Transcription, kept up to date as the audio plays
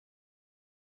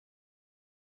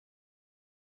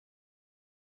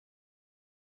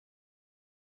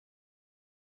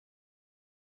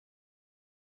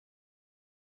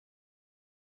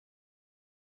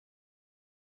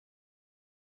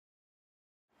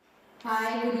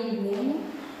Hi, good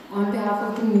evening. On behalf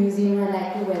of the museum, I'd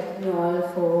like to welcome you all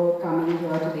for coming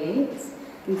here today.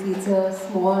 You can see it's a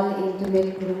small,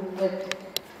 intimate group, but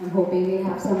I'm hoping we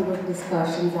have some good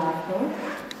discussions after.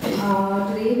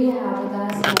 Today we have with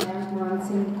us Mayank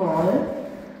Mansingh Kaul,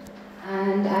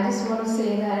 and I just want to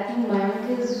say that I think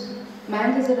Mayank is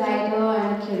a writer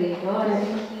and a curator, and I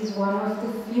think he's one of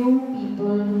the few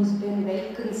people who's been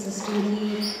very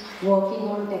consistently working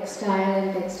on textile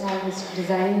and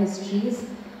design histories.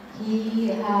 He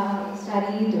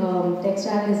studied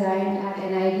textile design at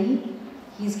NID.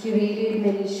 He's curated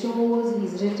many shows,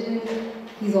 he's written,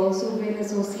 he's also been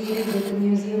associated with the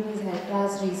museum, he's helped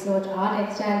us research our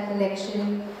textile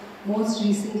collection. Most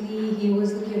recently, he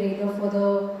was the curator for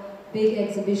the big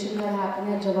exhibition that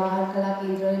happened at Jawahar Kala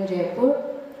Kendra in Jaipur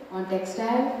on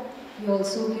textile. He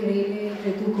also curated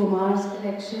Ritu Kumar's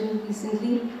collection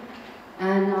recently.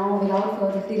 And now, without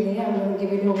further delay, I'm going to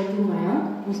give it over to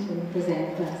Mayank, who's going to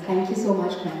present for us. Thank you so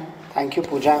much, Mayank. Thank you,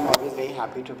 Pooja. I'm always very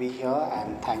happy to be here,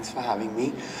 and thanks for having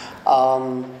me.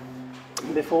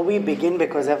 Before we begin,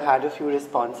 because I've had a few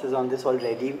responses on this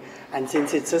already, and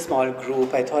since it's a small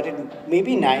group, I thought it may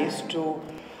be nice to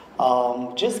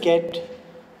just get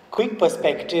quick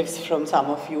perspectives from some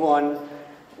of you on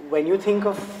when you think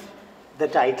of the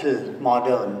title,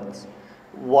 modern,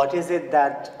 what is it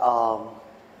that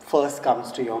first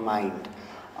comes to your mind?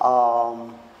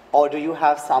 Or do you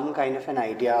have some kind of an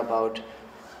idea about,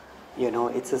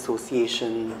 its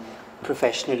association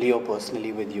professionally or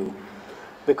personally with you?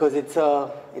 Because it's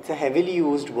a heavily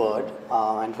used word,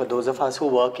 and for those of us who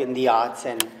work in the arts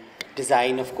and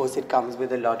design, of course, it comes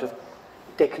with a lot of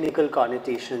technical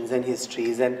connotations and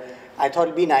histories. And I thought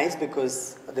it'd be nice,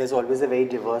 because there's always a very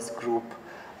diverse group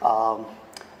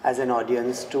as an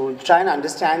audience, to try and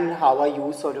understand how are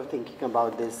you sort of thinking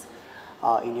about this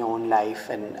in your own life,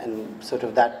 and sort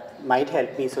of that might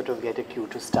help me sort of get a cue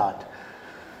to start.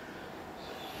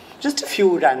 Just a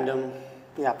few random,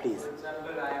 yeah, please. For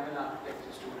example, I am an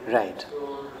architecture student. Right.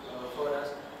 So for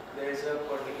us, there is a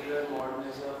particular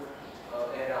modernism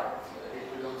era. It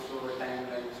belongs to a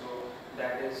timeline. So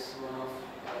that is one of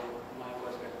my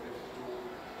perspectives to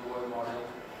the word modern.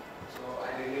 So I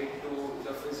relate to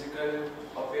the physical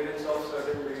appearance of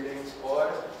certain buildings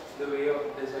or the way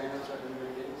of design of certain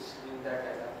buildings in that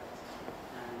era.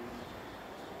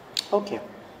 Okay.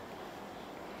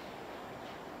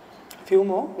 A few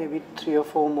more, maybe 3 or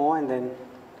 4 more, and then.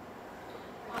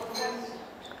 I'm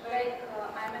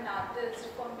an artist.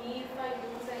 For me, if I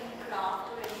use any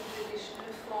craft or any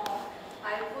traditional form,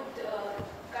 I would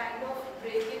kind of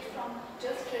break it from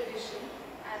just tradition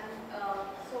and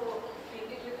so make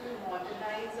it a little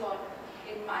modernized or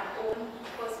in my own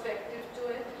perspective to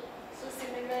it. So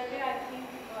similarly, I think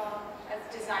as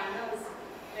designers,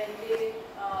 when they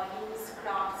use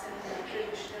crafts in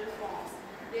traditional forms,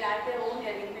 they add their own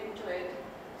element to it.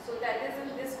 So that is in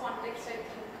this context, I think,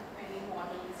 very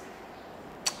modern.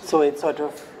 So it's sort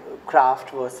of craft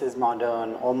versus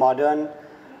modern, or modern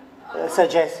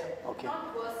suggests. Okay.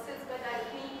 Not versus, but I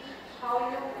think how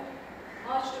you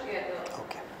merge together.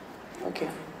 Okay. Okay.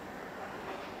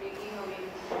 Breaking away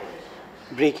from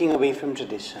tradition. Breaking away from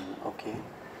tradition. Okay.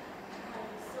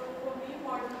 So for me,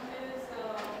 modern is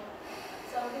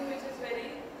something which is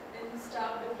very in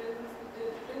stark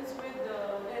difference with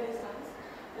Renaissance.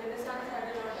 Renaissance had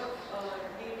a lot of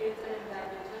details and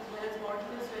advantages, whereas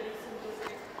modern is very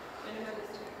simplistic,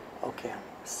 minimalistic. Okay.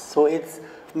 So it's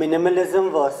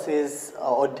minimalism versus,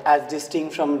 or as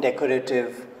distinct from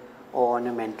decorative or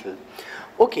ornamental.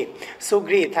 Okay. So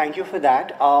great. Thank you for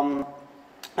that. I'm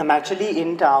actually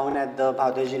in town at the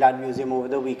Bauhaus Art Museum over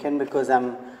the weekend, because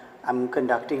I'm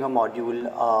conducting a module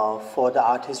for the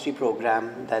art history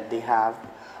program that they have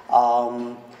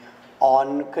on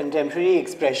contemporary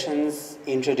expressions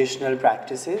in traditional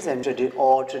practices and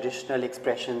traditional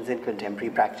expressions in contemporary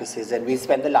practices. And we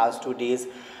spent the last 2 days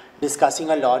discussing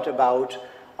a lot about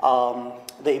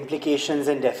the implications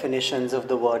and definitions of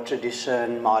the word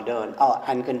tradition, modern,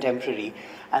 and contemporary.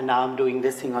 And now I'm doing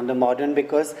this thing on the modern,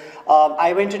 because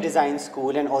I went to design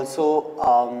school, and also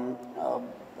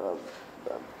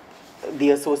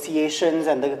the associations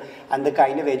and the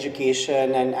kind of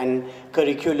education and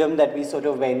curriculum that we sort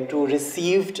of went to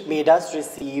made us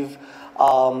receive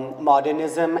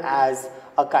modernism as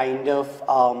a kind of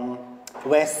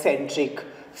West-centric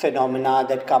phenomena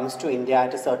that comes to India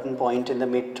at a certain point in the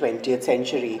mid-20th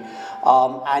century.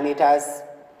 And it has,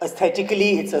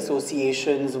 aesthetically, its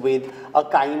associations with a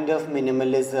kind of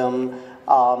minimalism,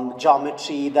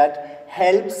 geometry that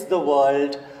helps the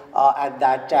world at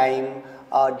that time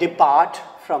depart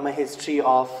from a history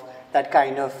of that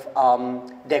kind of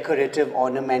decorative,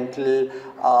 ornamental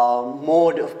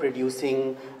mode of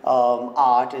producing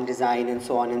art and design and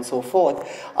so on and so forth.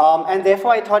 And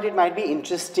therefore I thought it might be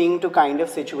interesting to kind of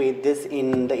situate this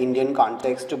in the Indian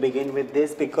context to begin with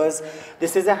this, because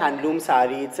this is a handloom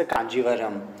sari, it's a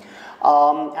Kanjivaram.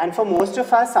 And for most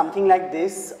of us, something like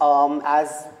this,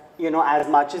 as you know, as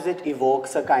much as it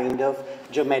evokes a kind of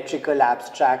geometrical,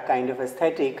 abstract kind of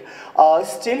aesthetic,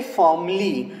 still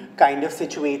firmly kind of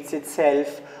situates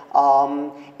itself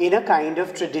in a kind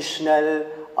of traditional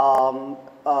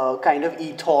kind of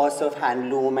ethos of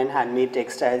handloom and handmade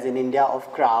textiles in India,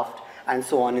 of craft and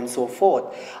so on and so forth.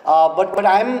 But what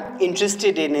I'm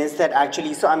interested in is that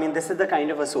actually, so I mean, this is the kind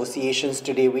of associations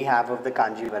today we have of the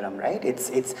Kanjivaram, right?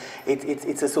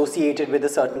 It's associated with a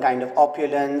certain kind of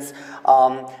opulence.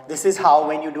 This is how,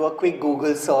 when you do a quick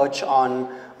Google search on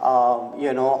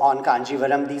you know, on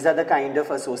Kanjivaram, these are the kind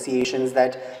of associations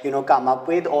that, you know, come up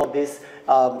with. Or this,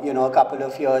 you know, a couple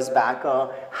of years back, a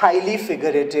highly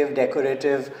figurative,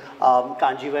 decorative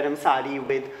Kanjivaram sari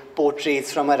with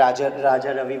portraits from a Raja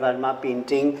Ravi Varma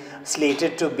painting,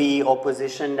 slated to be or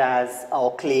positioned as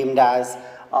or claimed as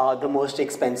the most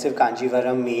expensive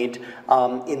Kanjivaram made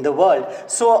in the world.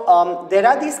 So there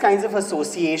are these kinds of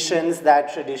associations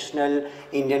that traditional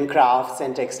Indian crafts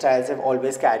and textiles have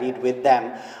always carried with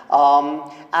them.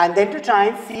 And then to try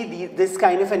and see this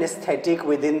kind of an aesthetic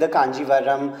within the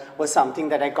Kanjivaram was something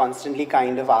that I constantly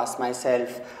kind of asked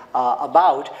myself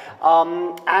about.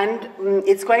 And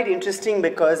it's quite interesting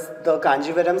because the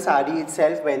Kanjivaram sari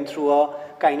itself went through a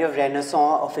kind of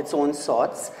renaissance of its own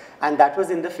sorts, and that was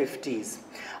in the 50s.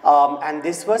 And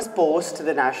this was post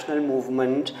the national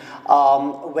movement,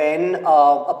 when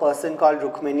a person called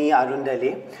Rukmini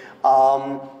Arundale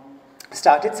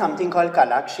started something called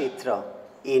Kalakshetra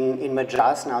in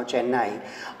Madras, now Chennai.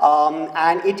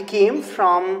 And it came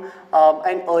from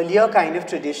an earlier kind of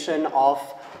tradition of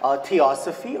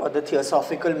theosophy, or the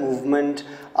theosophical movement,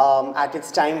 at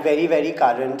its time very, very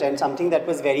current, and something that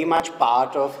was very much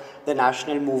part of the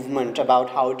national movement about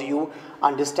how do you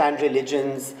understand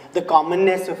religions, the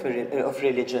commonness of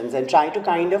religions, and try to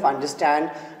kind of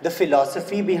understand the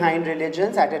philosophy behind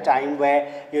religions at a time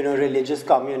where, you know, religious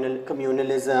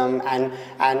communalism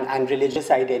and religious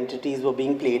identities were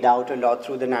being played out a lot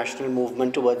through the national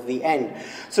movement towards the end.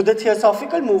 So the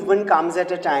theosophical movement comes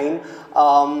at a time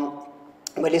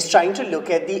well, it's trying to look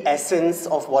at the essence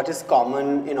of what is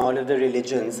common in all of the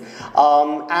religions.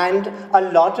 And a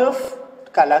lot of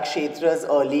Kalakshetra's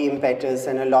early impetus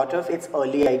and a lot of its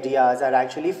early ideas are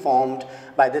actually formed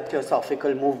by the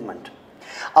theosophical movement.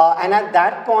 And at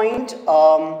that point,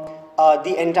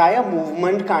 the entire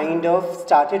movement kind of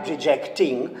started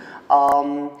rejecting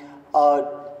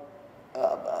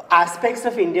aspects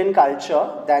of Indian culture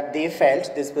that they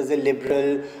felt this was a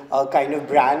liberal kind of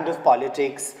brand of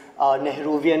politics,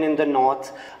 Nehruvian in the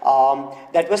north,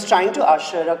 that was trying to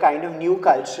usher a kind of new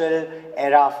cultural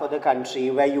era for the country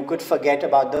where you could forget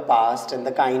about the past and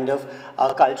the kind of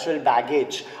cultural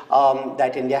baggage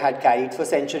that India had carried for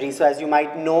centuries. So as you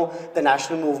might know, the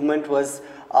national movement was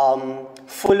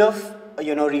full of,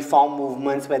 you know, reform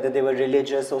movements, whether they were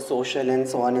religious or social and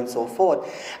so on and so forth.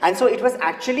 And so it was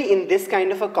actually in this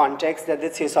kind of a context that the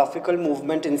theosophical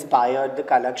movement inspired the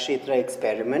Kalakshetra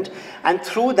experiment, and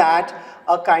through that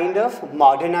a kind of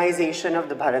modernization of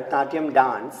the Bharatanatyam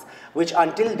dance, which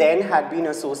until then had been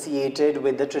associated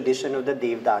with the tradition of the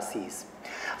Devdasis.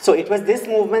 So it was this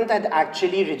movement that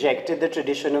actually rejected the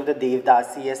tradition of the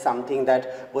Devdasi as something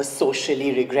that was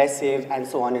socially regressive and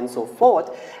so on and so forth.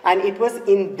 And it was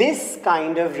in this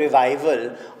kind of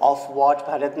revival of what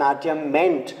Bharatanatyam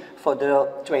meant for the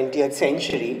 20th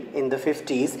century in the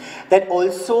 50s that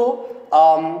also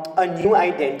a new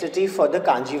identity for the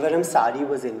Kanjivaram sari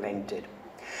was invented.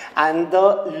 And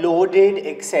the loaded,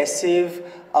 excessive,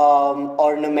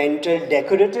 ornamental,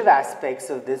 decorative aspects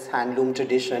of this handloom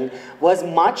tradition was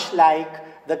much like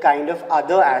the kind of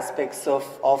other aspects of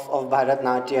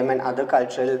Bharatanatyam and other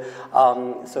cultural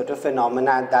sort of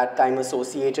phenomena at that time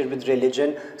associated with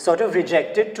religion, sort of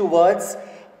rejected towards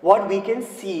what we can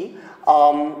see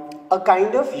a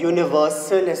kind of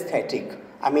universal aesthetic.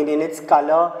 I mean, in its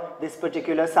color, this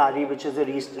particular sari, which is a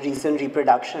recent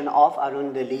reproduction of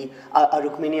Rukmini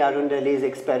Arundale's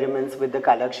experiments with the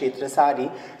Kalakshetra sari.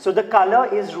 So the color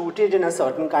is rooted in a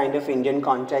certain kind of Indian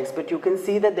context, but you can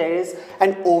see that there is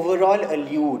an overall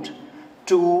allude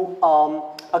to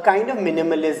a kind of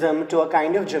minimalism, to a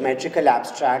kind of geometrical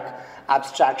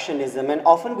abstractionism, and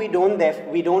often we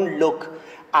don't look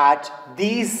at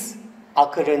these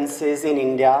occurrences in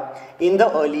India in the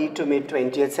early to mid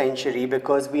 20th century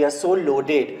because we are so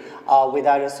loaded with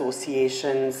our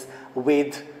associations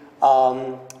with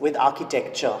with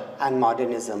architecture and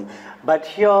modernism. But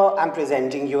here I'm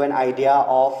presenting you an idea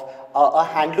of a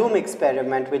handloom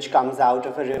experiment which comes out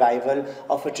of a revival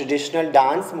of a traditional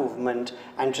dance movement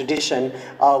and tradition,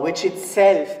 which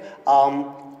itself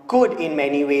could in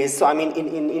many ways. So I mean,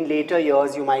 in later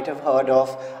years, you might have heard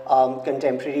of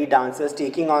contemporary dancers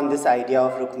taking on this idea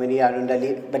of Rukmini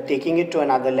Arundali, but taking it to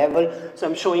another level. So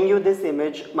I'm showing you this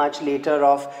image much later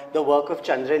of the work of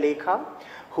Chandralekha,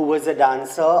 who was a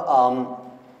dancer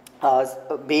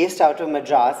based out of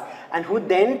Madras, and who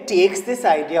then takes this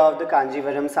idea of the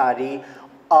Kanjivaram sari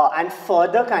and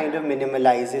further kind of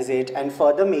minimalizes it and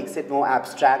further makes it more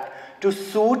abstract to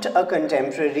suit a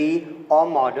contemporary or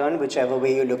modern, whichever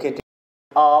way you look at it,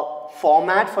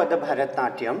 format for the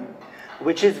Bharatnatyam,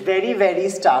 which is very, very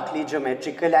starkly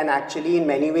geometrical and actually in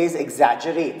many ways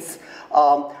exaggerates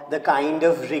the kind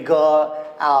of rigor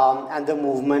and the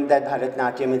movement that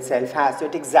Bharatnatyam itself has. So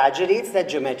it exaggerates that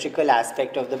geometrical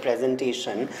aspect of the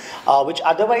presentation, which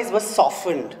otherwise was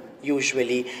softened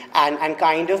usually, and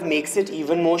kind of makes it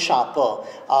even more sharper.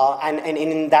 And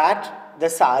in that, the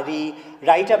sari,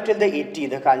 right up till the 80s,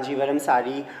 the Kanjivaram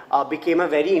sari became a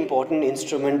very important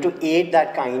instrument to aid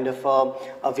that kind of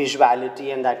a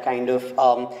visuality and that kind of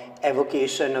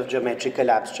evocation of geometrical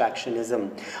abstractionism.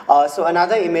 So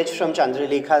another image from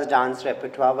Chandralekha's dance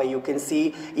repertoire, where you can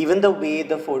see even the way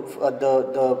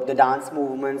the dance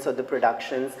movements or the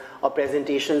productions or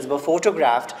presentations were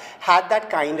photographed had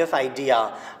that kind of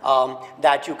idea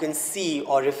that you can see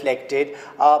or reflected,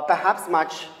 perhaps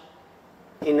much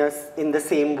in the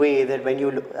same way that when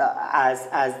you look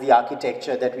as the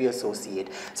architecture that we associate.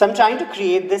 So I'm trying to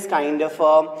create this kind of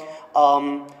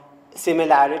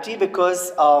similarity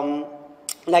because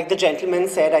like the gentleman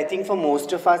said, I think for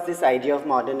most of us this idea of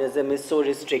modernism is so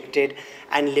restricted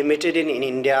and limited in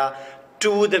India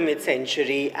to the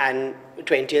mid-century and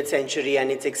 20th century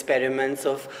and its experiments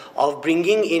of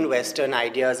bringing in Western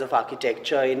ideas of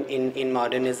architecture in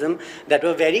modernism that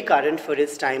were very current for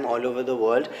its time all over the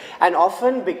world. And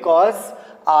often because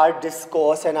our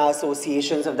discourse and our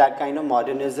associations of that kind of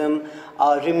modernism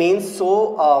remain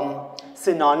so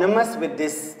synonymous with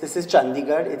this. This is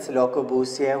Chandigarh. It's Le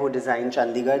Corbusier who designed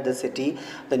Chandigarh, the city,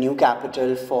 the new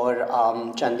capital for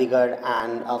Chandigarh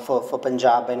and for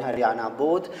Punjab and Haryana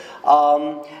both.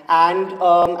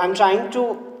 I'm trying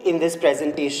to, in this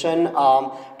presentation,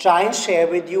 try and share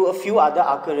with you a few other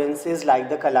occurrences like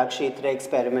the Kalakshetra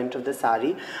experiment of the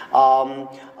sari,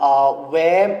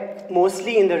 where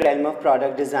mostly in the realm of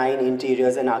product design,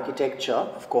 interiors and architecture,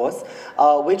 of course,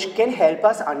 which can help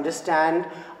us understand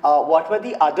what were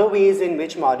the other ways in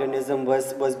which modernism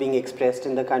was being expressed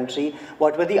in the country,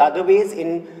 what were the other ways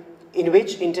in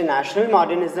which international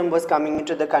modernism was coming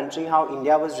into the country, how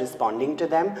India was responding to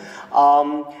them.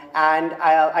 And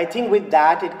I think with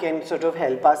that it can sort of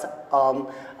help us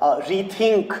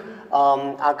rethink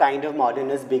our kind of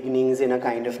modernist beginnings in a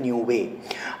kind of new way.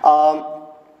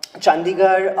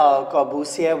 Chandigarh,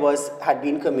 Corbusier had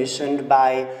been commissioned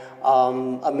by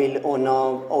a mill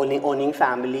owning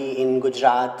family in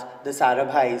Gujarat, the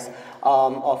Sarabhais,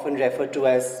 often referred to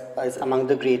as among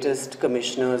the greatest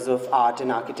commissioners of art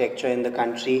and architecture in the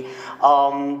country.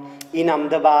 In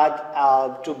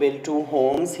Ahmedabad, to build 2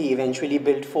 homes. He eventually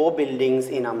built 4 buildings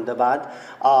in Ahmedabad.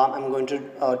 I'm going to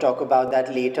talk about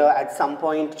that later. At some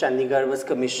point, Chandigarh was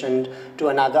commissioned to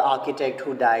another architect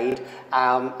who died,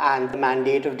 and the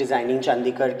mandate of designing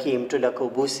Chandigarh came to Le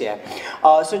Corbusier.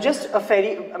 So just a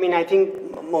very, I mean, I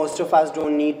think most of us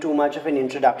don't need too much of an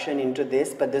introduction into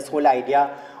this, but this whole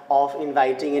idea of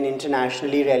inviting an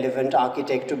internationally relevant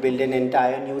architect to build an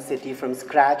entire new city from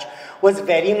scratch was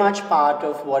very much part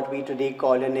of what we today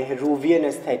call a Nehruvian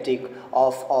aesthetic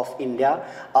of India,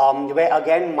 where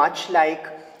again, much like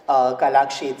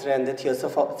Kalakshetra and the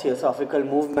Theosophical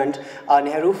movement,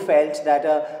 Nehru felt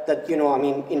that you know, I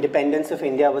mean, independence of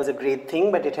India was a great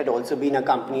thing, but it had also been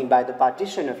accompanied by the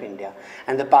partition of India.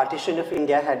 And the partition of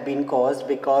India had been caused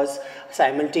because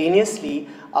simultaneously,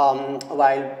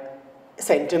 while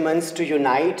sentiments to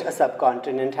unite a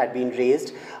subcontinent had been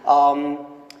raised,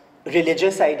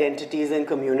 religious identities and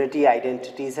community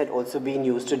identities had also been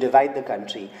used to divide the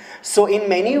country. So in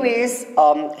many ways,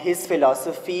 his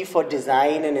philosophy for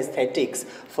design and aesthetics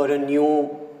for a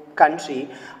new country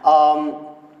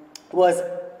was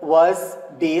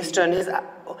based on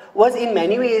was in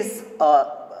many ways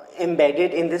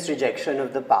embedded in this rejection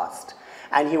of the past.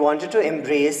 And he wanted to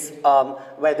embrace,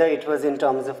 whether it was in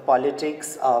terms of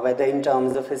politics, whether in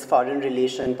terms of his foreign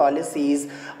relation policies,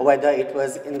 whether it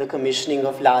was in the commissioning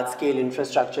of large-scale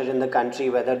infrastructure in the country,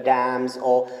 whether dams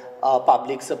or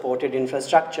public supported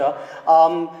infrastructure.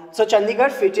 So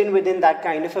Chandigarh fit in within that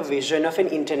kind of a vision of an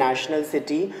international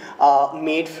city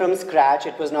made from scratch.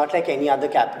 It was not like any other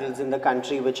capitals in the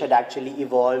country which had actually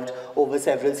evolved over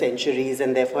several centuries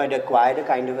and therefore had acquired a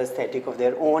kind of aesthetic of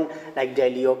their own, like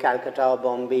Delhi or Calcutta or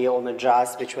Bombay or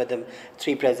Madras, which were the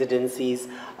three presidencies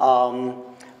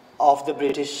of the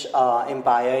British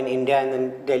Empire in India, and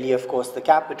then Delhi, of course, the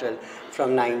capital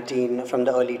from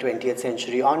the early 20th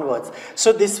century onwards.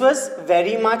 So this was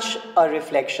very much a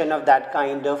reflection of that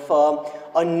kind of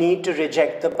a need to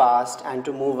reject the past and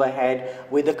to move ahead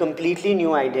with a completely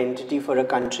new identity for a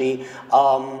country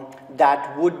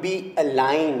that would be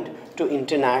aligned to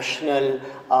international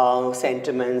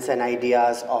sentiments and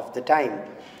ideas of the time.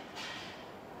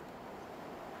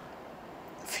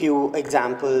 Few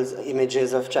examples,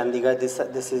 images of Chandigarh.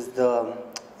 This is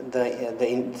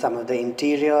some of the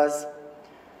interiors.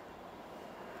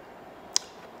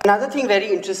 Another thing very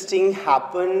interesting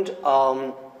happened,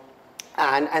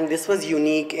 and this was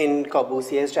unique in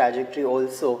Corbusier's trajectory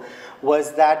also,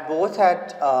 was that both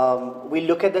at, we'll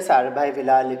look at the Sarabhai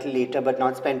Villa a little later but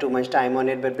not spend too much time on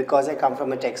it, but because I come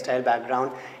from a textile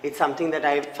background, it's something that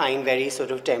I find very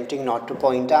sort of tempting not to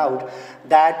point out,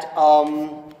 that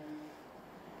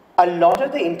a lot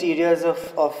of the interiors of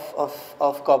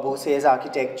Corbusier's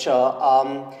architecture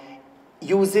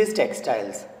uses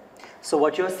textiles. So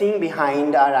what you're seeing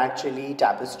behind are actually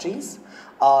tapestries.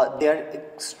 They're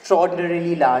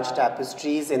extraordinarily large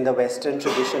tapestries in the Western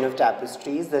tradition of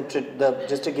tapestries.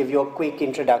 Just to give you a quick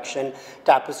introduction,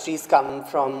 tapestries come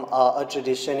from a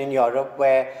tradition in Europe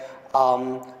where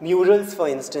murals, for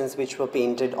instance, which were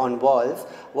painted on walls,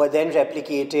 were then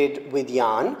replicated with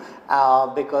yarn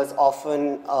because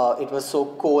often it was so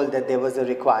cold that there was a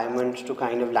requirement to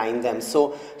kind of line them.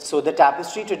 So the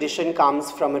tapestry tradition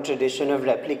comes from a tradition of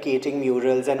replicating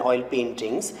murals and oil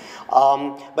paintings,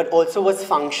 but also was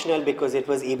functional because it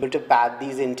was able to pad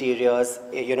these interiors,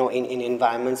 you know, in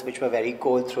environments which were very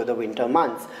cold through the winter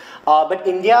months. But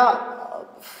India,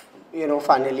 you know,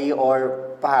 funnily, or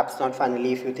perhaps not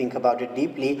funnily if you think about it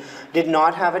deeply, did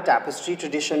not have a tapestry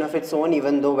tradition of its own,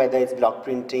 even though whether it's block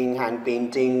printing, hand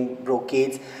painting,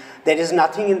 brocades, there is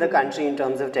nothing in the country in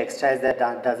terms of textiles that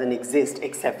doesn't exist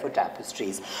except for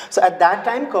tapestries. So at that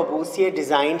time, Corbusier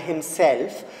designed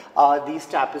himself these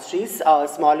tapestries,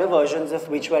 smaller versions of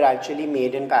which were actually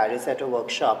made in Paris at a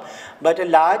workshop. But a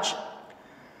large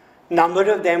number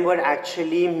of them were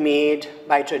actually made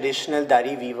by traditional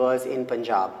Dari weavers in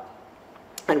Punjab.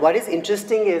 And what is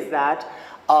interesting is that,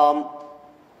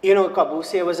 you know,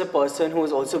 Corbusier was a person who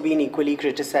has also been equally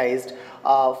criticized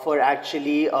for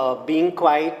actually being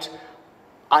quite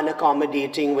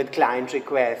unaccommodating with client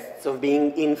requests, of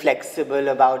being inflexible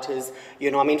about his,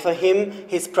 you know, I mean, for him,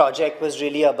 his project was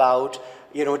really about,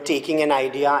 you know, taking an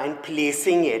idea and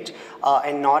placing it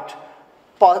and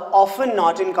often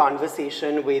not in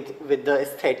conversation with the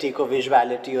aesthetic or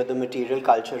visuality or the material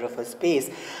culture of a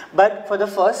space. But for the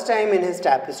first time in his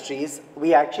tapestries,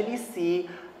 we actually see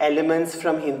elements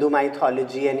from Hindu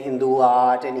mythology and Hindu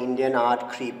art and Indian art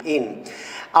creep in.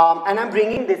 And I'm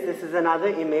bringing this is another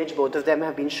image. Both of them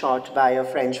have been shot by a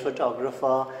French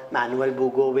photographer, Manuel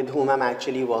Bugo, with whom I'm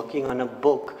actually working on a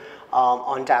book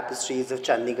on tapestries of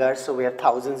Chandigarh. So we have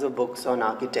thousands of books on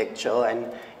architecture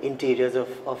and interiors of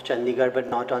Chandigarh, but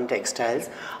not on textiles.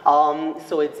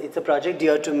 So it's a project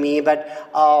dear to me,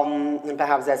 but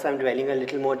perhaps that's why I'm dwelling a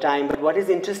little more time. But what is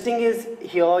interesting is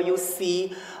here you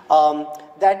see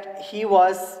that he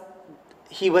was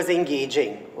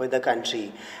engaging with the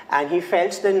country, and he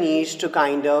felt the need to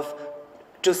kind of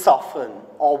to soften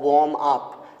or warm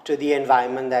up to the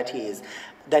environment that he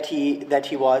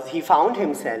found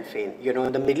himself in, you know,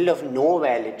 in the middle of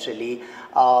nowhere, literally,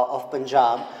 of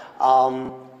Punjab.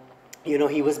 You know,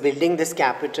 he was building this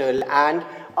capital, and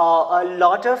a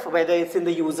lot of, whether it's in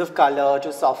the use of color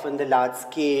to soften the large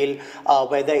scale,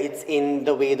 whether it's in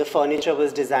the way the furniture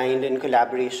was designed in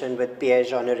collaboration with Pierre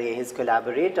Jeanneret, his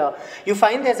collaborator, you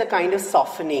find there's a kind of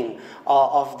softening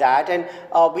of that. And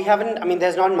we haven't, I mean,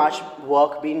 there's not much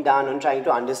work being done on trying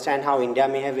to understand how India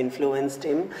may have influenced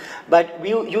him, but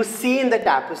you see in the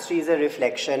tapestries a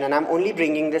reflection, and I'm only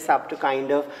bringing this up to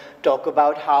kind of talk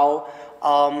about how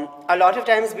a lot of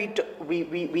times we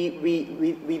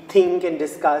think and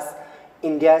discuss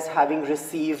India as having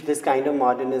received this kind of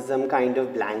modernism kind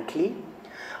of blankly,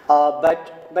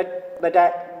 but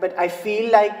I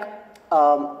feel like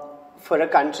for a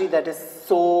country that is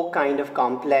so kind of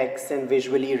complex and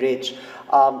visually rich,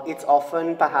 it's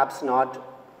often perhaps not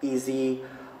easy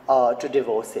to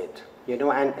divorce it. You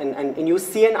know, and you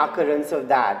see an occurrence of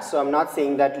that. So I'm not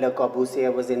saying that Le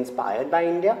Corbusier was inspired by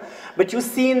India, but you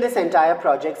see in this entire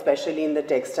project, especially in the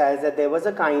textiles, that there was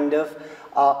a kind of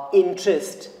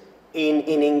interest in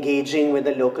engaging with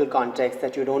the local context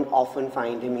that you don't often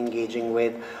find him engaging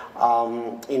with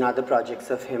in other projects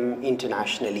of him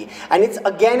internationally. And it's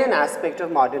again an aspect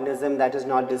of modernism that is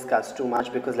not discussed too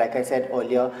much, because like I said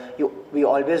earlier, we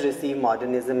always receive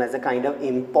modernism as a kind of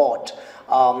import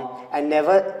and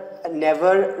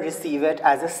never receive it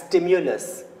as a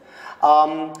stimulus.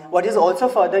 What is also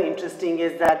further interesting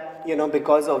is that, you know,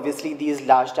 because obviously these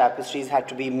large tapestries had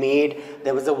to be made,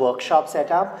 there was a workshop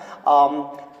set up,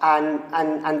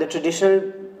 and the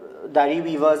traditional Dari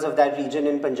weavers of that region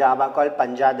in Punjab are called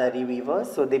Panja Dari weavers.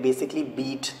 So they basically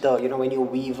beat the, you know, when you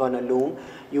weave on a loom,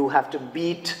 you have to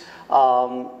beat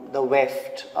the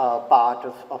weft part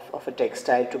of a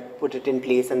textile to put it in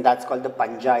place, and that's called the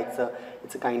Panja.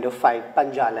 It's a kind of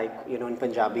Panja, like, you know, in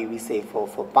Punjabi we say for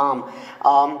palm.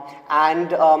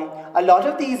 A lot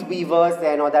of these weavers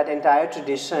then, or that entire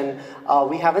tradition,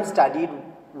 we haven't studied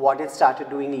what it started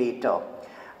doing later.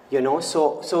 You know,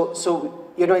 so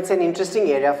you know, it's an interesting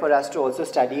area for us to also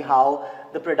study how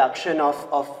the production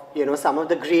of you know, some of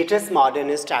the greatest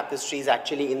modernist tapestries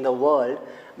actually in the world,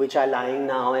 which are lying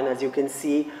now. And as you can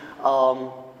see,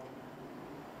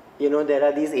 you know, there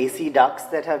are these AC ducts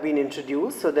that have been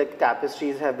introduced, so the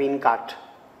tapestries have been cut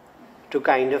to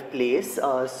kind of place.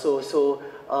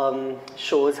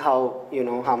 Shows how, you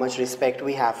know, how much respect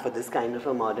we have for this kind of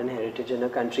a modern heritage in a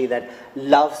country that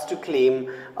loves to claim,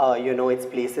 you know, its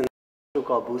place in to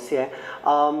Corbusier.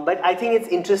 But I think it's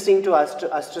interesting to us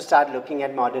to start looking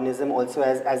at modernism also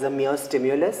as a mere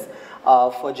stimulus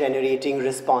for generating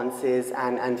responses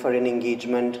and for an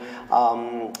engagement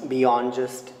beyond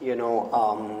just, you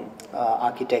know,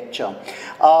 architecture.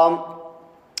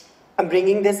 I'm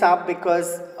bringing this up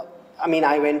because, I mean,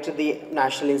 I went to the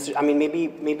National Institute. I mean, maybe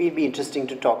it'd be interesting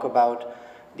to talk about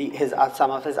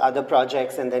some of his other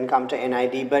projects and then come to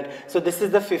NID. But so this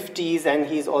is the 50s, and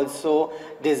he's also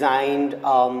designed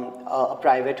a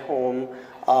private home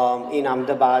in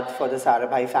Ahmedabad for the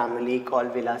Sarabhai family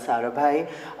called Villa Sarabhai.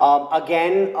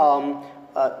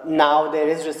 Now there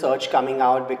is research coming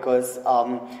out because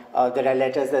there are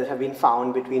letters that have been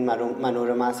found between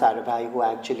Manorama Sarabhai, who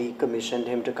actually commissioned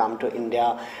him to come to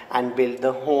India and build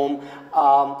the home,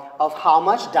 of how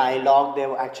much dialogue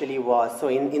there actually was. So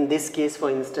in this case, for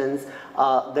instance,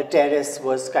 the terrace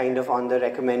was kind of on the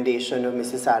recommendation of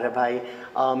Mrs. Sarabhai,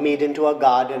 made into a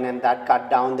garden, and that cut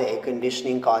down the air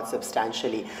conditioning cost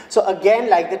substantially. So again,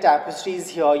 like the tapestries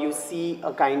here, you see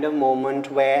a kind of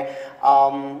moment where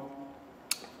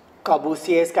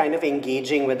Corbusier is kind of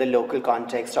engaging with the local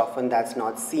context. Often that's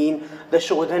not seen. The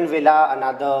Shodhan Villa,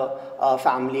 another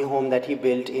family home that he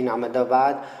built in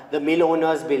Ahmedabad. The mill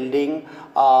owners building,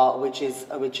 which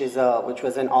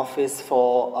was an office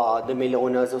for the Mill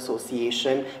Owners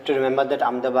Association. To remember that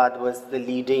Ahmedabad was the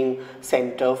leading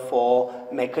center for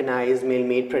mechanized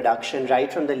mill-made production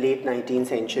right from the late 19th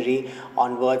century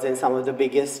onwards, and some of the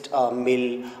biggest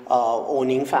mill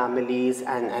owning families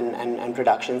and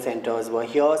production centers were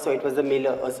here. So it was the Mill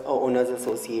Owners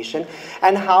Association,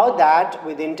 and how that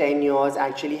within 10 years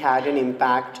actually had an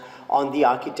impact on the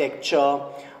architecture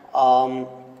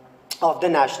of the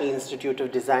National Institute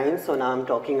of Design. So now I'm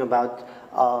talking about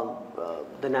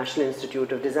the National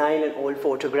Institute of Design, an old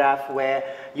photograph where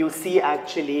you see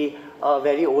actually a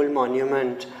very old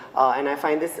monument. And I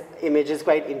find this image is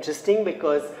quite interesting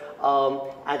because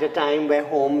at a time where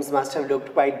homes must have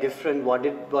looked quite different, what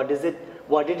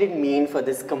did it mean for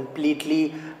this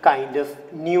completely kind of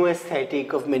new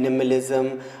aesthetic of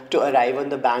minimalism to arrive on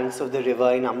the banks of the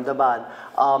river in Ahmedabad?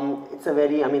 It's a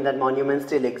very, I mean, that monument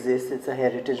still exists. It's a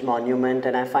heritage monument,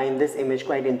 and I find this image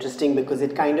quite interesting because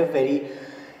it kind of very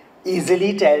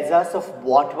easily tells us of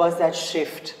what was that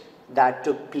shift that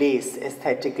took place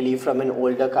aesthetically from an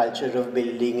older culture of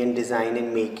building and design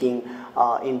and making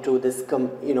into this,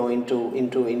 you know,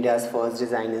 into India's first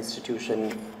design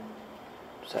institution.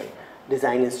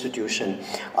 Design institution.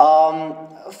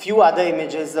 A few other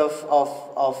images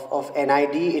of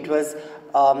NID. It was,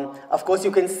 of course,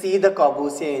 you can see the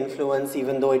Corbusier influence,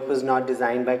 even though it was not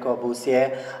designed by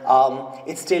Corbusier.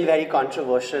 It's still very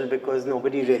controversial because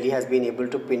nobody really has been able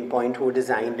to pinpoint who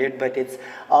designed it, but it's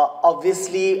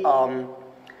obviously,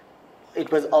 it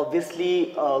was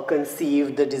obviously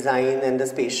conceived, the design and the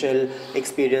spatial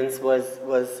experience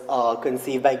was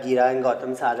conceived by Gira and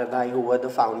Gautam Sarabhai, who were the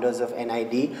founders of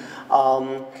NID,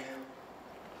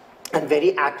 and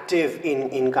very active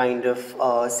in kind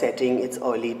of setting its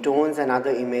early tones.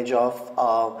 Another image of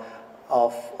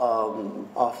of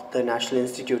the National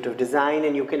Institute of Design,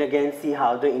 and you can again see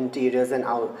how the interiors and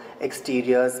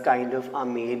exteriors kind of are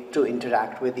made to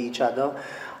interact with each other.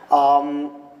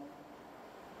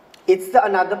 It's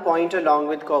another point along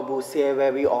with Corbusier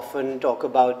where we often talk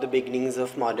about the beginnings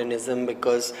of modernism,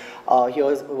 because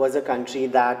here was a country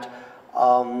that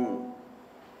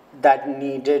that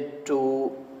needed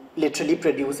to literally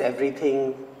produce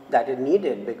everything that it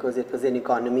needed, because it was an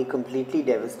economy completely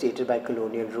devastated by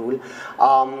colonial rule.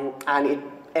 And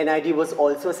NID was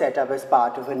also set up as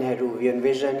part of a Nehruvian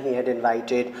vision. He had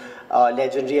invited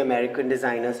legendary American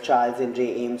designers Charles and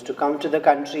Ray Ames to come to the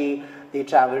country. They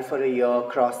traveled for a year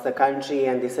across the country,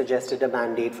 and they suggested a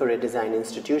mandate for a design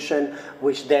institution,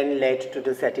 which then led to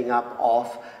the setting up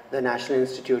of the National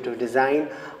Institute of Design.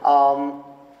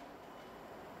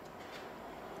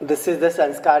 This is the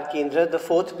Sanskar Kendra, the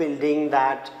fourth building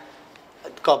that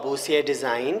Corbusier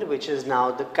designed, which is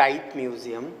now the Kite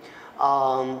Museum,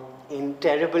 in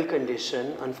terrible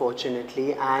condition,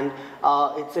 unfortunately, and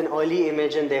it's an early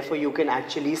image, and therefore you can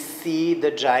actually see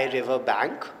the dry river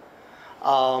bank,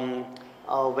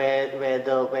 where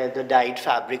the dyed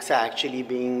fabrics are actually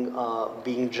being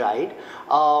dried.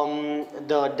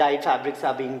 The dyed fabrics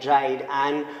are being dried,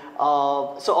 and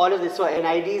so all of this, so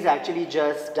NID is actually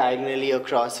just diagonally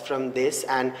across from this,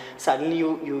 and suddenly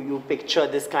you picture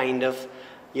this kind of,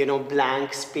 you know,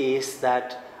 blank space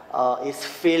that is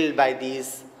filled by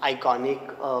these iconic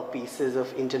pieces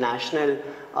of international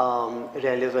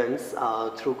relevance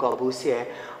through Corbusier,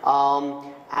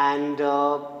 and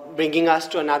bringing us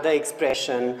to another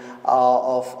expression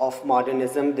of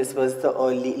modernism. This was the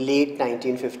late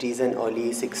 1950s and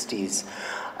early 60s.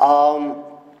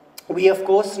 We of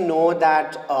course know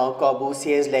that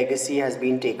Corbusier's legacy has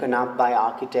been taken up by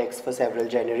architects for several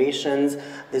generations.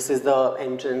 This is the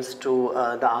entrance to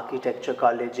the Architecture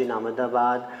College in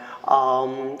Ahmedabad,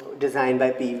 designed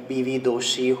by B.V.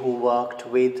 Doshi, who worked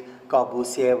with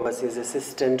Corbusier, was his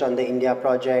assistant on the India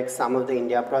projects, some of the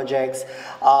India projects.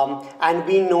 And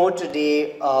we know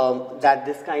today that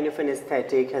this kind of an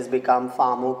aesthetic has become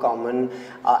far more common,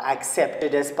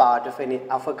 accepted as part of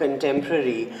a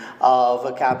contemporary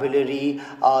vocabulary.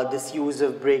 This use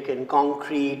of brick and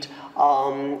concrete,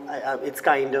 it's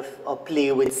kind of a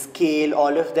play with scale,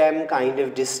 all of them kind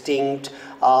of distinct.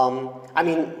 I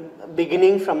mean,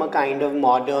 beginning from a kind of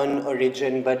modern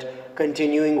origin, but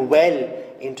continuing well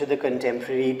into the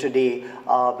contemporary today,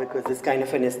 because this kind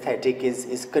of an aesthetic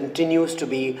continues to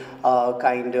be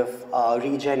kind of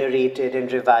regenerated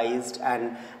and revised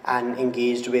and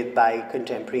engaged with by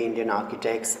contemporary Indian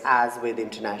architects, as with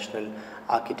international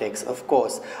architects, of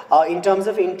course. In terms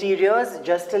of interiors,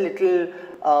 just a little,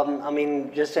 I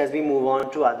mean, just as we move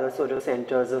on to other sort of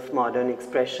centers of modern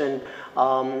expression,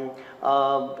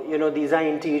 you know, these are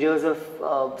interiors of,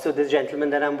 so this gentleman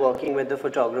that I'm working with, the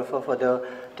photographer for the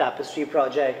tapestry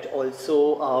project,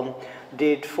 also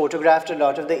photographed a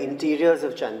lot of the interiors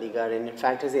of Chandigarh, and in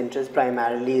fact his interest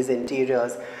primarily is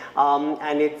interiors.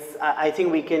 And I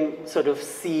think we can sort of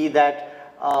see that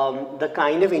the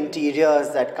kind of interiors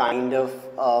that kind of,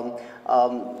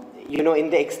 you know, in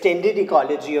the extended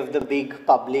ecology of the big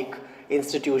public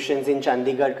institutions in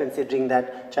Chandigarh, considering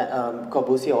that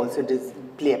Corbusier also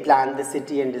planned the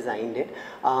city and designed it.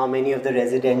 Many of the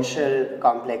residential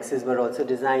complexes were also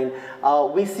designed.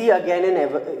 We see again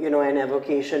an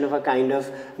evocation of a kind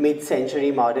of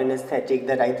mid-century modern aesthetic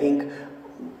that I think,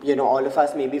 you know, all of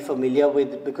us may be familiar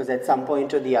with, because at some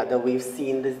point or the other we've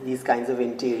seen these kinds of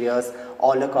interiors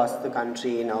all across the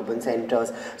country in urban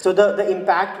centers. So the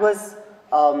impact was,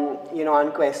 you know,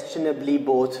 unquestionably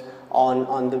both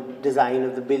on the design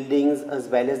of the buildings as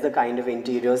well as the kind of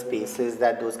interior spaces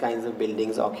that those kinds of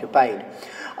buildings occupied.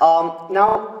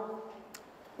 Now,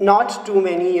 not too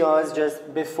many years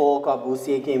just before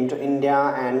Corbusier came to India,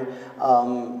 and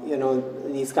you know,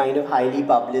 these kind of highly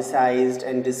publicized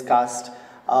and discussed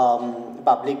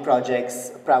public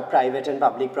projects, private and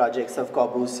public projects of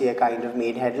Corbusier kind of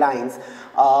made headlines.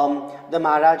 The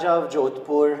Maharaja of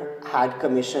Jodhpur had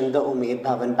commissioned the Umaid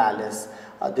Bhavan Palace.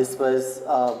 This was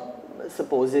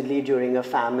supposedly during a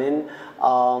famine,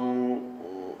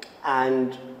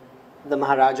 and the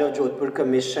Maharaja of Jodhpur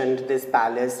commissioned this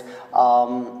palace,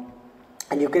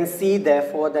 and you can see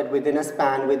therefore that within a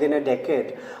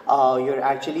decade, you're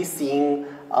actually seeing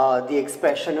the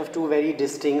expression of two very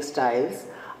distinct styles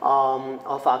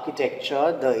of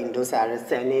architecture, the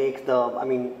Indo-Saracenic, I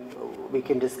mean, we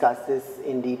can discuss this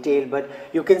in detail, but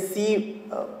you can see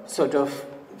sort of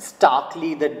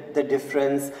starkly the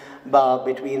difference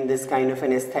between this kind of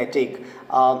an aesthetic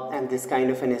and this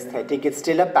kind of an aesthetic. It's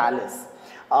still a palace.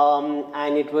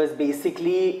 And it was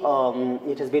basically,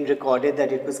 it has been recorded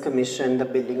that it was commissioned, the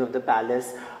building of the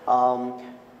palace,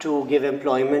 to give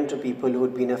employment to people who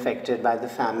had been affected by the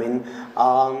famine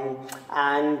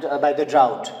and by the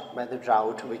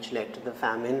drought which led to the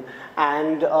famine.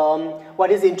 And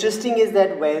what is interesting is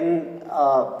that when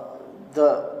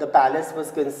the palace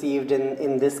was conceived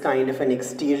in this kind of an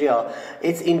exterior,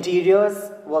 its interiors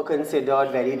were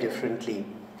considered very differently.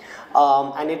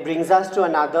 And it brings us to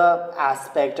another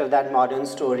aspect of that modern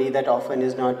story that often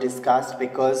is not discussed,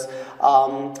 because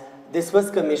this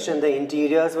was commissioned, the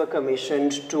interiors were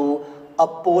commissioned to a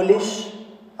Polish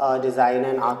designer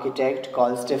and architect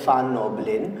called Stefan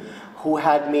Norblin, who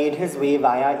had made his way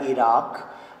via Iraq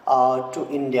to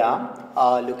India,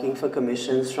 looking for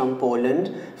commissions from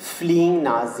Poland, fleeing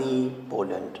Nazi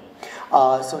Poland.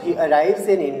 So he arrives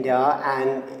in India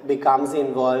and becomes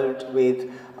involved with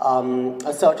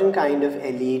a certain kind of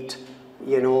elite,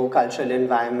 cultural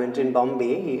environment in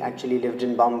Bombay. He actually lived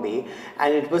in Bombay,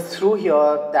 and it was through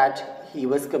here that he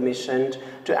was commissioned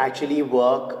to actually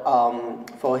work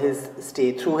through his stay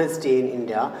in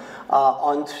India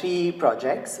on 3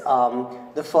 projects,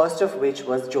 the first of which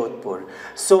was Jodhpur.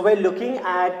 So we're looking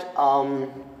at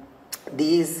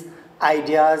these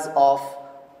ideas of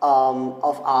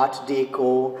Art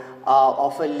Deco,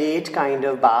 of a late kind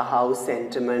of Bauhaus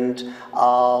sentiment,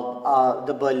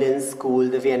 the Berlin School,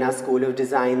 the Vienna School of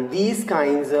Design, these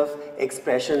kinds of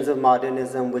expressions of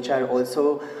modernism which are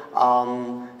also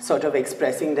sort of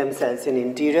expressing themselves in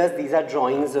interiors. These are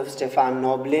drawings of Stefan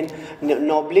Norblin.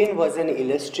 Norblin was an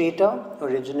illustrator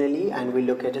originally, and we'll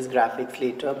look at his graphics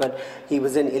later, but he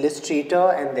was an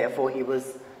illustrator, and therefore he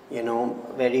was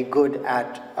very good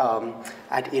at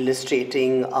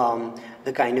illustrating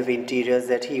the kind of interiors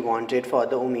that he wanted for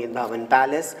the Umaid Bhavan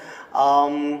Palace.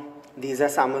 These are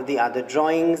some of the other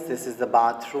drawings. This is the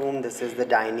bathroom, this is the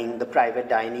private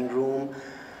dining room.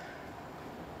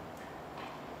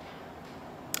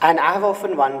 And I have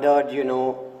often wondered,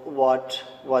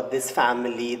 what this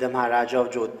family, the Maharaja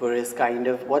of Jodhpur, is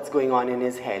what's going on in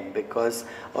his head, because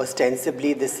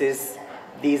ostensibly these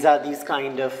are these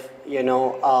kind of,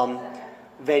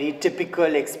 very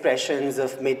typical expressions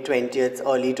of mid-20th,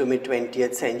 early to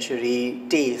mid-20th century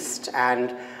taste,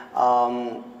 and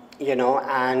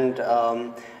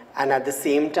and at the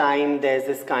same time there's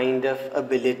this kind of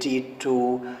ability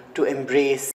to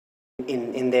embrace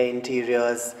in their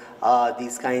interiors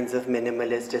these kinds of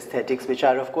minimalist aesthetics, which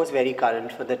are of course very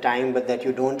current for the time, but that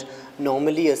you don't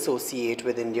normally associate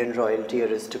with Indian royalty,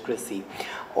 aristocracy,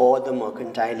 or the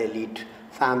mercantile elite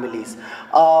families.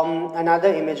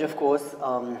 Another image, of course,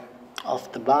 of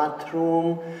the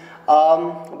bathroom.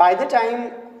 By the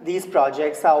time these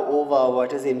projects are over,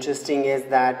 what is interesting is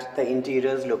that the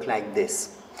interiors look like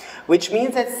this, which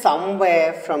means that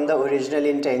somewhere from the original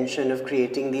intention of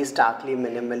creating these starkly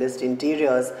minimalist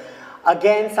interiors,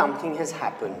 again something has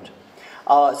happened.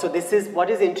 So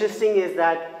what is interesting is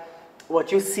that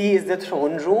what you see is the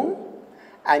throne room,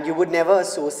 and you would never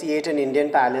associate an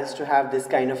Indian palace to have this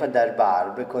kind of a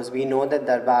darbar, because we know that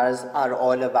darbars are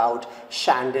all about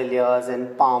chandeliers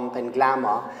and pomp and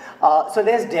glamour. So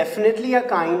there's definitely a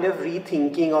kind of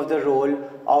rethinking of the role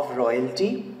of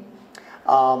royalty.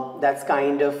 That's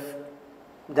kind of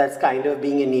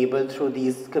being enabled through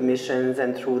these commissions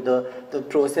and through the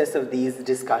process of these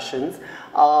discussions.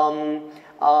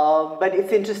 But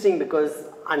it's interesting because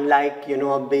unlike,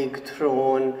 a big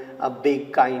throne, a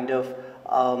big kind of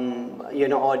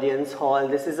audience hall,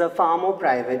 this is a far more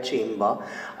private chamber.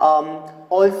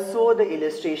 Also, the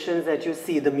illustrations that you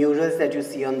see, the murals that you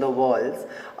see on the walls,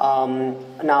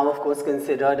 now of course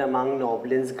considered among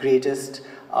Norblin's greatest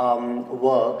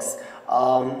works,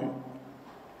 are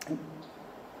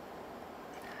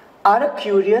a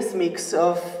curious mix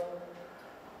of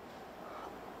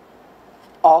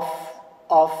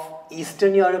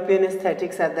Eastern European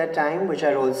aesthetics at that time, which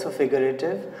are also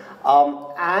figurative,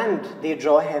 and they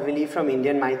draw heavily from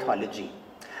Indian mythology.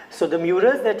 So the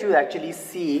murals that you actually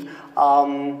see,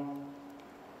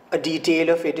 a detail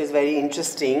of it is very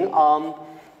interesting,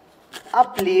 are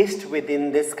placed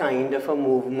within this kind of a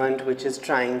movement which is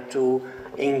trying to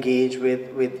engage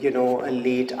with a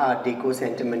late Art Deco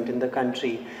sentiment in the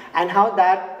country, and how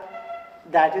that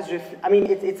is,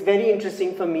 it's very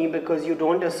interesting for me because you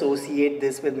don't associate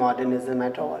this with modernism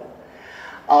at all.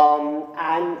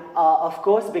 And of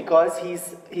course, because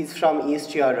he's from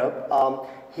East Europe,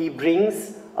 he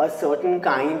brings a certain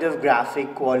kind of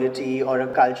graphic quality or a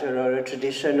culture or a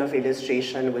tradition of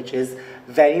illustration which is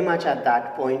very much at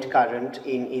that point current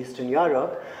in Eastern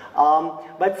Europe.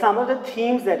 But some of the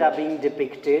themes that are being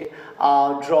depicted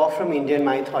draw from Indian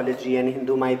mythology and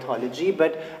Hindu mythology,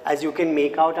 but as you can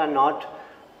make out are not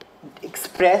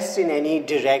expressed in any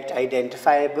direct,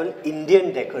 identifiable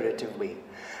Indian decorative way.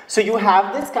 So you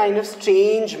have this kind of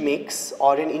strange mix,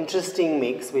 or an interesting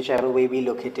mix, whichever way we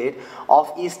look at it,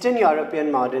 of Eastern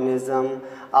European modernism,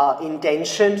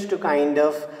 intentioned to kind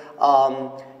of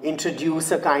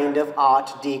introduce a kind of Art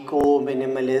Deco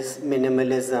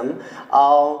minimalism,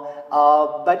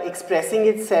 but expressing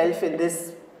itself in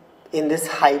this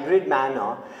hybrid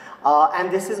manner,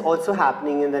 and this is also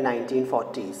happening in the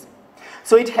 1940s.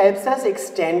 So it helps us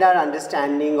extend our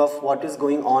understanding of what is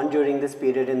going on during this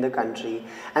period in the country,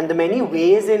 and the many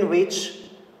ways in which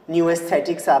new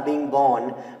aesthetics are being born,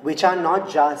 which are not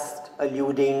just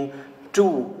alluding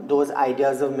to those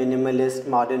ideas of minimalist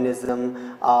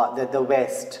modernism that the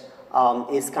West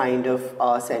is kind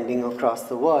of sending across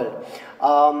the world.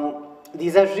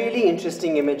 These are really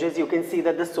interesting images. You can see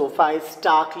that the sofa is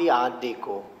starkly Art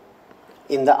Deco,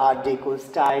 in the Art Deco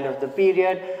style of the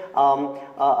period.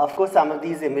 Of course, some of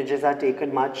these images are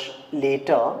taken much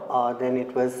later than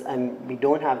it was, and we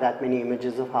don't have that many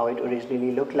images of how it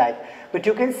originally looked like. But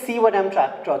you can see what I'm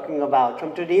talking about.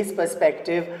 From today's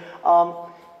perspective,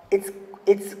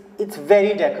 it's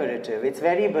very decorative, it's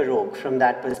very Baroque from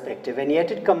that perspective, and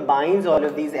yet it combines all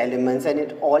of these elements, and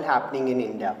it's all happening in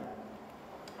India,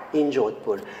 in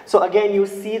Jodhpur. So again, you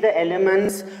see the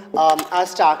elements are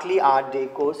starkly Art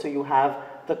Deco. So you have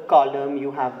the column,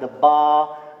 you have the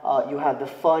bar, you have the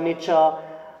furniture,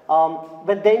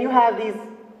 but then you have these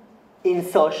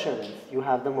insertions. You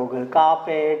have the Mughal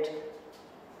carpet,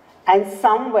 and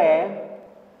somewhere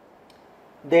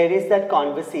there is that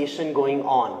conversation going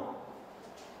on.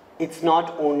 It's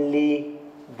not only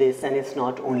this and it's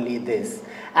not only this.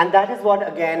 And that is what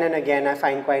again and again I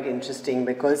find quite interesting,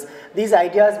 because these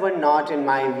ideas were not, in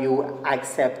my view,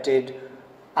 accepted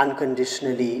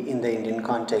unconditionally in the Indian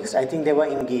context. I think they were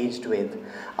engaged with.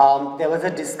 There was a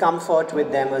discomfort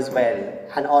with them as well.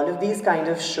 And all of these kind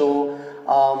of show,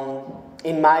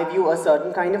 in my view, a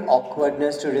certain kind of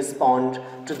awkwardness to respond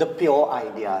to the pure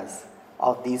ideas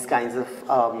of these kinds of,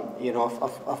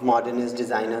 of modernist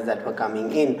designers that were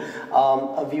coming in.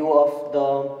 A view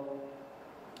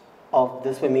of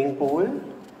the swimming pool.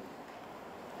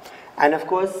 And of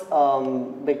course,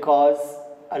 because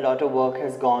a lot of work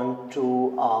has gone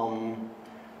to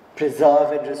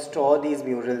preserve and restore these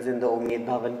murals in the Umaid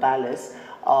Bhavan Palace,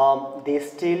 they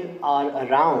still are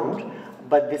around.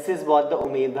 But this is what the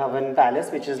Umaid Bhavan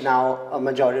Palace, which is now a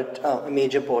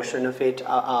major portion of it,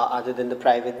 other than the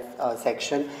private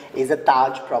section, is a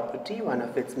Taj property, one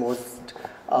of its most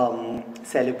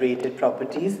celebrated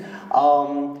properties.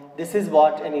 This is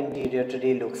what an interior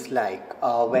today looks like,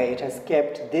 where it has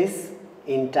kept this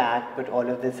intact, but all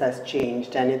of this has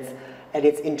changed, and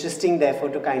it's interesting, therefore,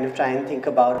 to kind of try and think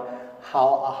about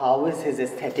how is his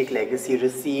aesthetic legacy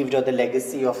received, or the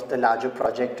legacy of the larger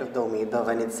project of the Umaid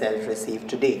Bhavan itself received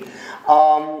today.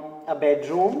 A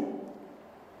bedroom.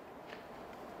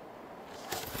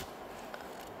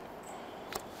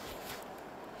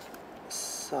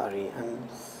 Sorry,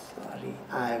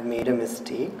 I've made a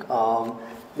mistake.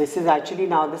 This is actually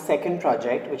now the second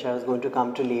project, which I was going to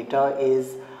come to later,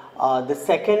 is the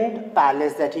second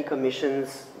palace that he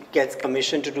gets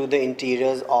commissioned to do the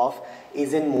interiors of,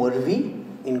 is in Morvi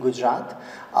in Gujarat,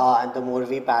 at the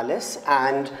Morvi Palace.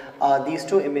 And these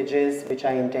two images, which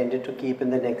I intended to keep in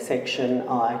the next section,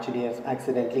 actually have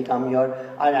accidentally come here,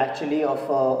 are actually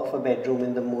of a bedroom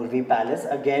in the Morvi Palace.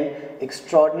 Again,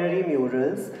 extraordinary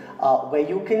murals where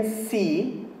you can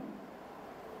see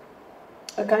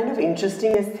a kind of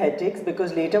interesting aesthetics,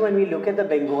 because later when we look at the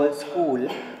Bengal school,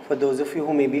 for those of you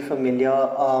who may be familiar,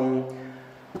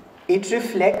 it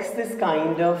reflects this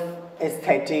kind of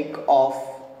aesthetic of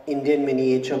Indian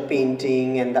miniature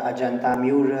painting and the Ajanta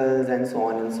murals and so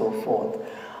on and so forth.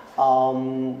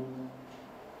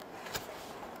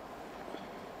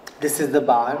 This is the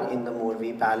bar in the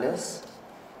Morvi Palace.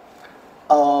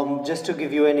 Just to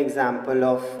give you an example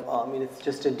of, it's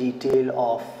just a detail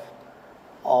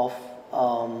of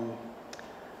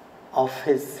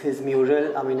his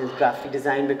mural, his graphic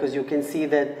design, because you can see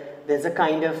that there's a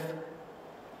kind of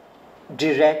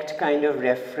direct kind of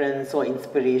reference or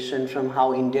inspiration from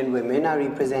how Indian women are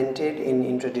represented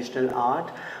in traditional art,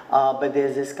 but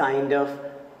there's this kind of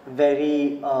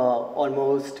very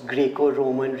almost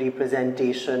Greco-Roman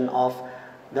representation of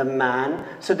the man.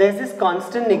 So there's this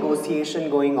constant negotiation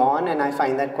going on, and I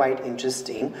find that quite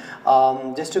interesting.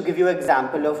 Just to give you an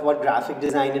example of what graphic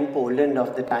design in Poland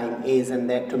of the time is, and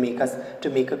that to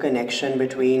make a connection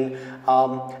between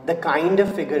the kind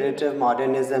of figurative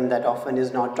modernism that often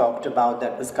is not talked about,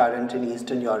 that was current in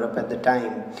Eastern Europe at the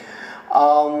time.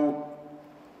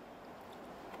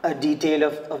 a detail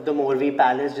of the Morvi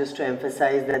Palace, just to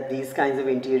emphasize that these kinds of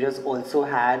interiors also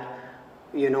had,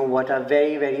 you know, what are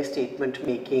very, very statement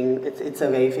making. It's a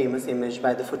very famous image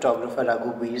by the photographer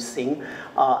Raghuveer Singh.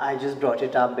 I just brought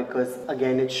it up because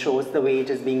again it shows the way it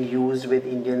is being used with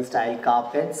Indian style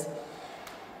carpets.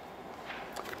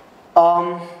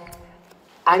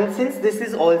 And since this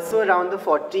is also around the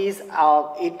 40s,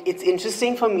 it's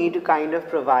interesting for me to kind of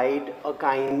provide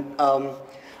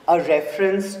a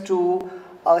reference to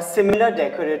a similar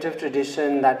decorative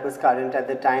tradition that was current at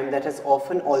the time, that has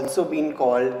often also been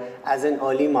called as an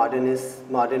early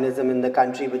modernism in the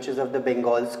country, which is of the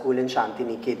Bengal school in Shanti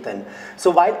Niketan. So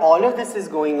while all of this is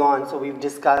going on, so we've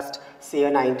discussed, say,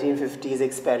 a 1950s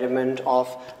experiment of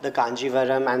the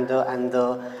Kanjivaram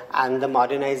and the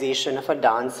modernization of a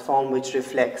dance form which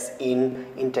reflects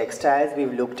in textiles.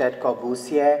 We've looked at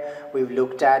Corbusier. We've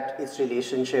looked at its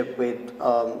relationship with,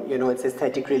 you know, its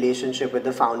aesthetic relationship with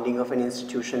the founding of an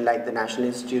institution like the National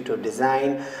Institute of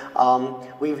Design.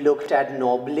 We've looked at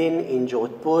Norblin in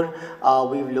Jodhpur.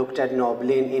 We've looked at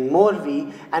Norblin in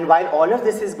Morvi. And while all of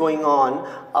this is going on,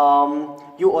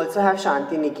 you also have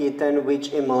Shanti Niketan,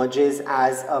 which emerges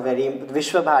as a very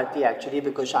Vishwa Bharati, actually,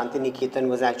 because Shanti Niketan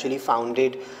was actually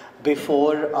founded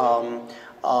before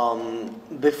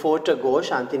Tagore.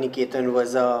 Shanti Niketan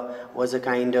was a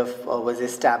kind of was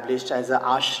established as an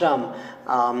ashram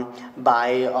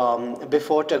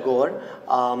before Tagore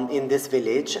in this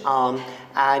village,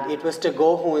 and it was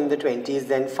Tagore who in the 20s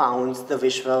then founds the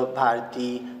Vishwa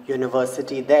Bharati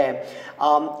University there.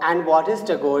 And what is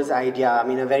Tagore's idea? I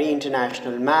mean, a very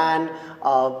international man,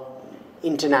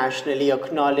 internationally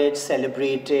acknowledged,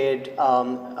 celebrated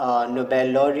Nobel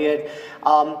laureate.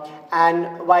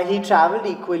 And while he traveled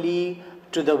equally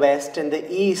to the west and the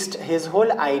east, his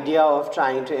whole idea of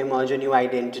trying to emerge a new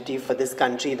identity for this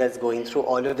country that's going through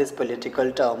all of this political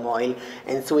turmoil,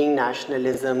 ensuing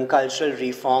nationalism, cultural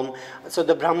reform. So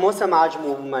the Brahmo Samaj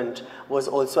movement was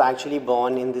also actually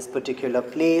born in this particular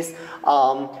place,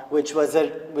 which was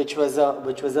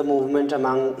a movement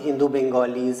among Hindu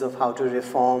Bengalis of how to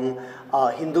reform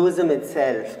Hinduism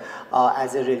itself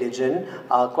as a religion,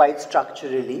 quite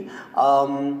structurally.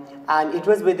 And it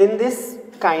was within this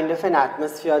kind of an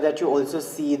atmosphere that you also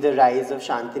see the rise of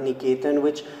Shanti Niketan,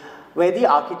 where the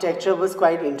architecture was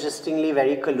quite interestingly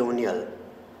very colonial.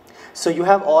 So you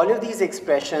have all of these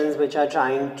expressions which are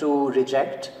trying to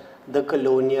reject the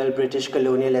colonial, British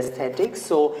colonial aesthetic.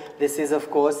 So this is,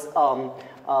 of course,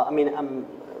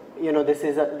 you know, this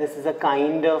is a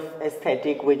kind of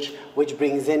aesthetic which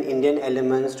brings in Indian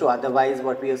elements to otherwise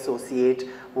what we associate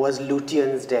was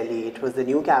Lutyens' Delhi. It was the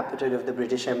new capital of the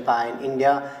British Empire in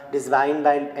India, designed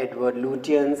by Edward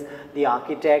Lutyens, the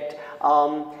architect,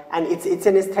 and it's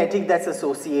an aesthetic that's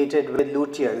associated with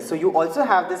Lutyens. So you also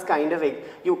have this kind of,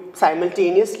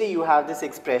 simultaneously you have this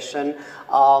expression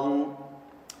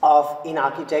in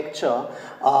architecture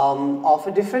of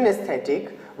a different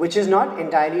aesthetic, which is not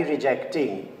entirely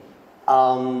rejecting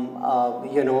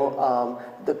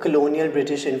the colonial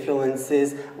British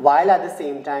influences, while at the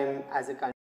same time as a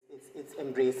country it's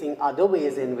embracing other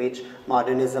ways in which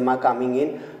modernism are coming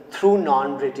in through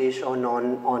non-British or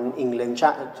non-England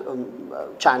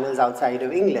channels outside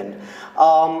of England.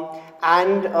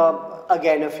 And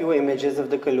again, a few images of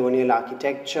the colonial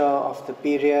architecture of the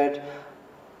period.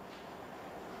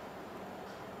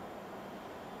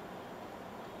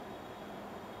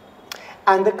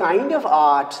 And the kind of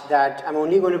art that, I'm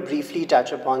only going to briefly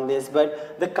touch upon this,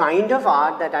 but the kind of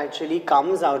art that actually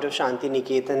comes out of Shanti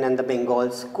Niketan and the Bengal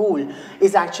school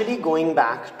is actually going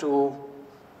back to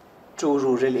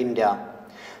rural India.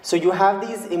 So you have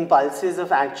these impulses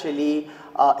of actually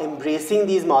embracing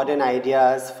these modern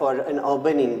ideas for an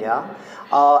urban India,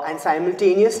 and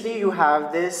simultaneously you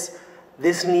have this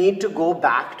need to go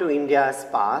back to India's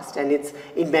past, and it's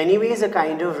in many ways a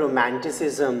kind of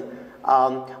romanticism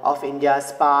of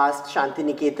India's past. Shanti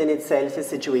Niketan itself is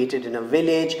situated in a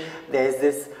village. There's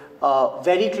this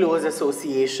very close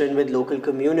association with local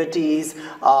communities.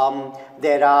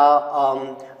 There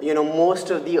are,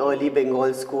 most of the early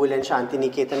Bengal school and Shanti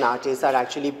Niketan artists are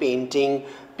actually painting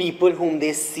people whom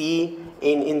they see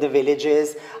in the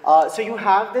villages. So you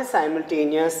have this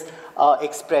simultaneous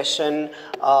expression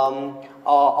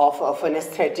of an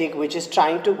aesthetic which is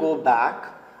trying to go back.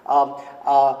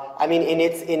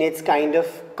 In its kind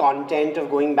of content of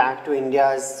going back to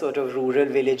India's sort of rural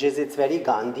villages, it's very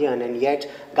Gandhian, and yet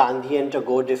Gandhi and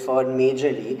Tagore differed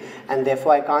majorly, and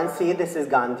therefore I can't say this is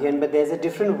Gandhian, but there's a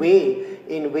different way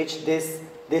in which this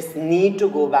need to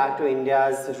go back to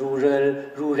India's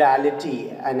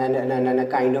rurality and a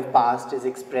kind of past is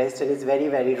expressed, and it's very,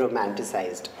 very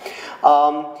romanticized.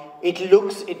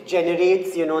 it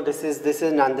generates, you know, this is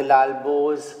Nandalal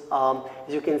Bose,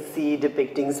 as you can see,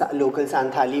 depicting local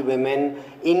Santhali women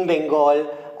in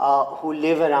Bengal who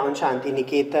live around Shanti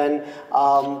Niketan.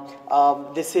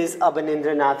 This is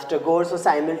Abanindranath Tagore, so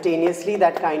simultaneously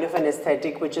that kind of an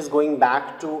aesthetic which is going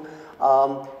back to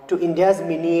India's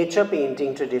miniature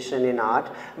painting tradition in art,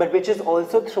 but which is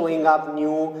also throwing up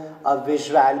new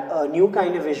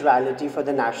kind of visuality for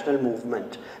the national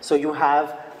movement. So you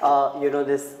have you know,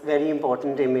 this very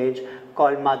important image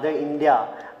called Mother India,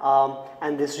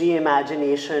 and this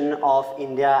reimagination of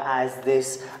India as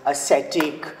this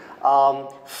ascetic,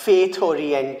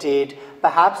 faith-oriented,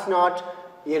 perhaps not,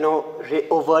 you know,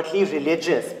 overtly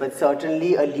religious, but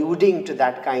certainly alluding to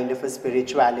that kind of a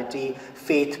spirituality,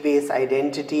 faith-based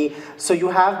identity. So you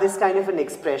have this kind of an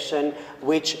expression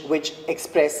which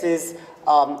expresses,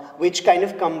 which kind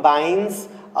of combines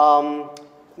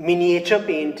miniature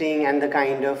painting and the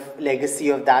kind of legacy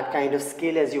of that kind of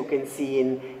skill, as you can see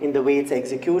in the way it's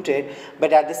executed,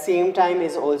 but at the same time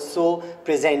is also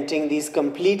presenting these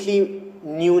completely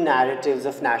new narratives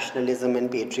of nationalism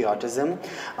and patriotism.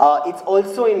 It's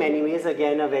also in many ways,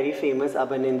 again, a very famous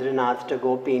Abanindranath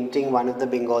Tagore painting, one of the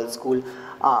Bengal school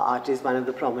artists, one of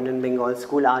the prominent Bengal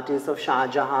school artists of Shah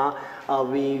Jahan.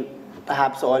 We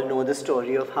perhaps all know the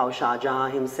story of how Shah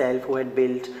Jahan himself, who had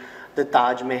built the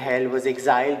Taj Mahal, was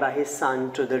exiled by his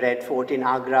son to the Red Fort in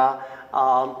Agra,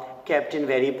 kept in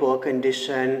very poor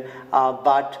condition,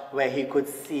 but where he could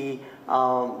see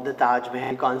the Taj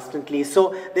Mahal constantly.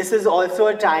 So this is also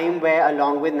a time where,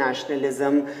 along with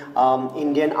nationalism,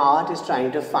 Indian art is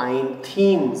trying to find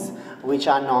themes which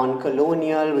are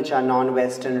non-colonial, which are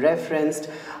non-Western referenced.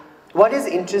 What is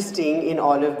interesting in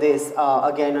all of this,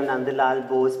 again, a Nandalal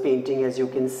Bose painting, as you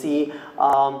can see,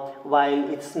 while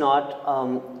it's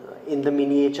not in the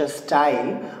miniature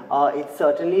style, it's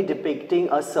certainly depicting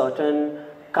a certain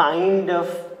kind of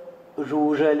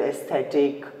rural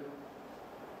aesthetic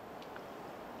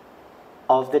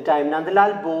of the time.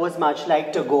 Nandalal Bose, much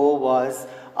like Tagore, was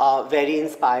very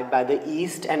inspired by the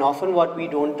East, and often what we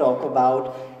don't talk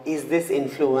about is this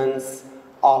influence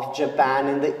of Japan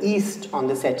and the East on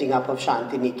the setting up of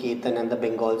Shanti Niketan and the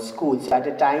Bengal schools. At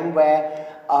a time where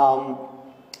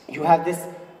you have this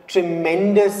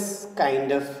tremendous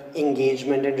kind of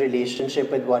engagement and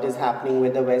relationship with what is happening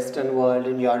with the Western world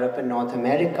in Europe and North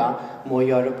America, more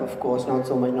Europe of course, not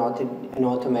so much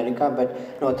North America,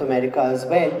 but North America as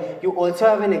well. You also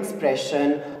have an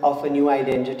expression of a new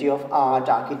identity of art,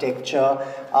 architecture,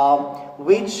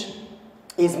 which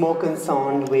is more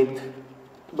concerned with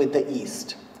the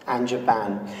East and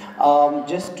Japan.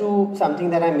 Just to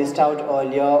something that I missed out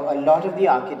earlier, a lot of the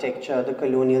architecture, the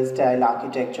colonial style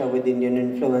architecture with Indian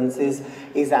influences,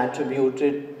 is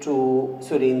attributed to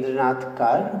Surendranath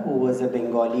Kar, who was a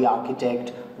Bengali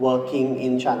architect working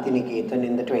in Shanti Niketan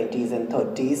in the 20s and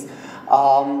 30s.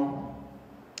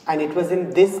 And it was in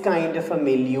this kind of a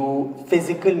milieu,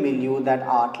 physical milieu, that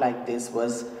art like this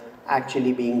was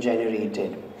actually being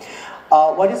generated.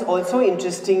 What is also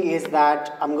interesting is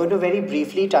that I'm going to very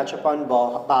briefly touch upon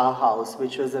Bauhaus,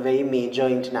 which was a very major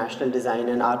international design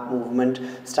and art movement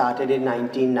started in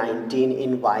 1919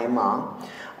 in Weimar.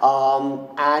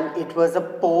 And it was a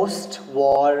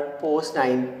post-war,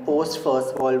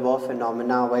 post-First World War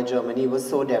phenomena where Germany was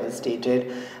so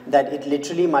devastated that it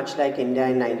literally, much like India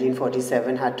in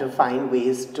 1947, had to find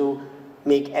ways to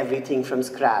make everything from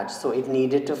scratch. So it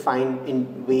needed to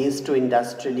find ways to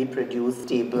industrially produce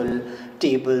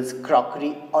tables,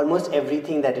 crockery, almost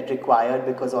everything that it required,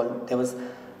 because there was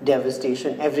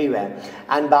devastation everywhere.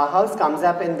 And Bauhaus comes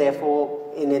up, and therefore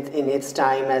in its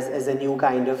time as a new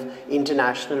kind of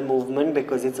international movement,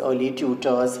 because its early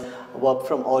tutors worked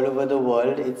from all over the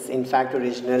world. Its, in fact,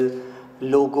 original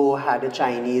logo had a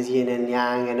Chinese yin and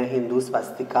yang and a Hindu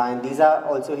swastika, and these are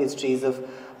also histories of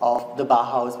the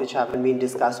Bauhaus which haven't been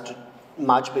discussed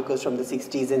much, because from the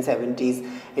 60s and 70s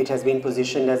it has been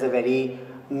positioned as a very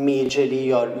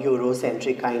majorly or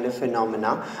Eurocentric kind of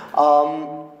phenomena.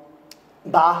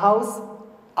 Bauhaus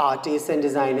artists and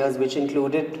designers, which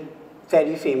included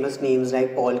very famous names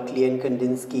like Paul Klee and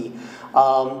Kandinsky,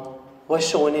 were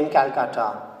shown in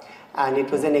Calcutta. And it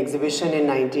was an exhibition in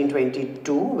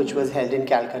 1922 which was held in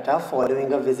Calcutta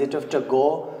following a visit of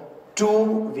Tagore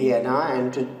to Vienna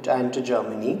and to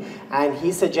Germany. And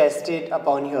he suggested,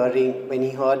 upon hearing, when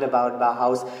he heard about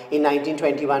Bauhaus, in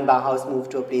 1921 Bauhaus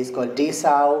moved to a place called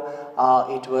Dessau.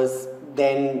 It was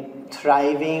then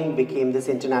thriving, became this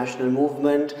international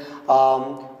movement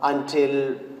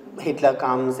until Hitler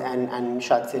comes and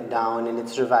shuts it down, and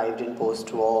it's revived in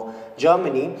post-war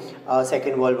Germany,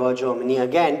 Second World War Germany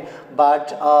again. But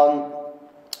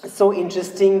so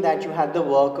interesting that you had the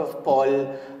work of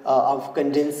Paul of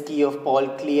Kandinsky, of Paul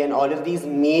Klee, and all of these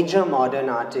major modern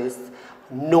artists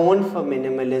known for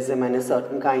minimalism and a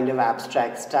certain kind of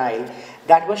abstract style,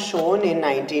 that was shown in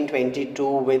 1922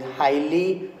 with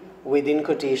highly, within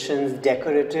quotations,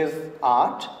 decorative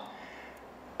art.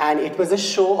 And it was a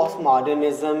show of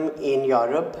modernism in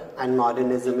Europe and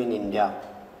modernism in India.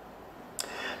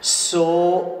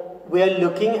 So we are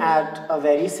looking at a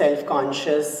very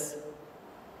self-conscious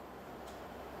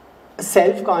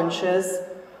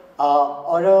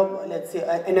or let's say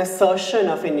an assertion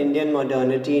of an Indian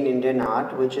modernity in Indian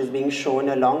art, which is being shown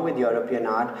along with European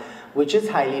art, which is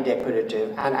highly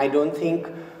decorative. And I think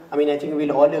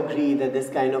we'll all agree that this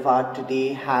kind of art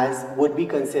today would be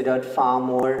considered far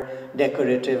more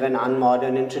decorative and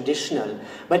unmodern and traditional.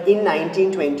 But in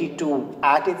 1922,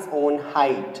 at its own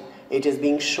height, it is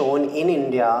being shown in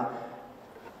India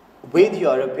with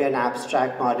European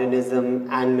abstract modernism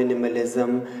and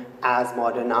minimalism as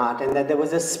modern art, and that there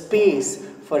was a space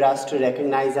for us to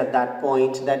recognize at that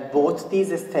point that both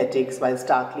these aesthetics, while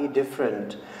starkly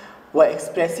different, were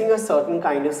expressing a certain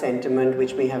kind of sentiment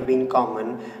which may have been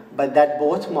common, but that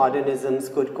both modernisms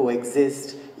could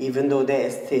coexist even though their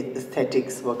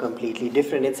aesthetics were completely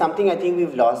different. It's something I think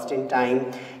we've lost in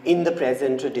time in the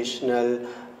present traditional,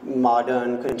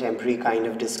 modern, contemporary kind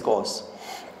of discourse.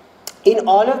 In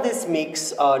all of this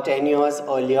mix, 10 years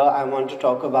earlier, I want to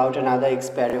talk about another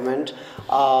experiment,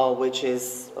 which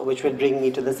will bring me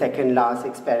to the second last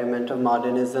experiment of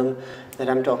modernism that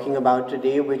I'm talking about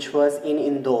today, which was in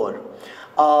Indore.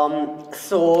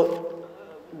 So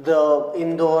the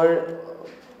Indore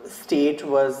state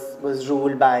was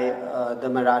ruled by the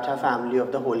Maratha family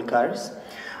of the Holkars.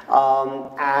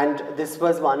 And this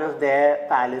was one of their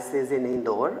palaces in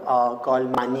Indore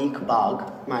called Manik Bagh,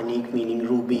 Manik meaning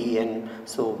ruby, and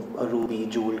so a ruby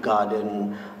jeweled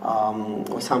garden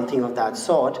or something of that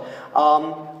sort,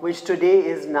 which today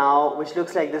is now, which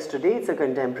looks like this today. It's a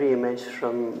contemporary image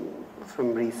from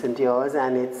recent years,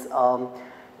 and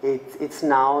it's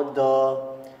now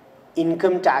the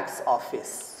income tax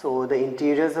office. So the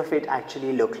interiors of it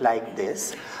actually look like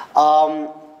this.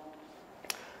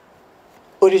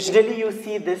 Originally, you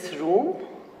see this room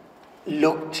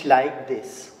looked like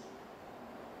this.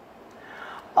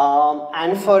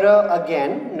 And for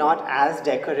again, not as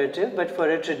decorative, but for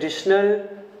a traditional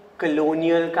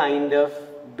colonial kind of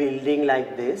building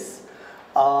like this,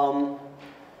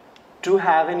 to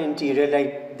have an interior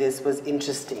like this was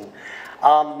interesting.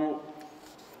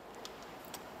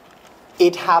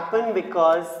 It happened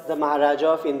because the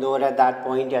Maharaja of Indore at that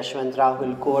point,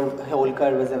 Yashwantrao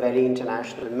Holkar, was a very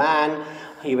international man.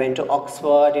 He went to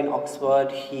Oxford. In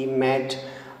Oxford, he met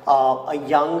a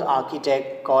young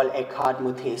architect called Eckhart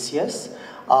Muthesius,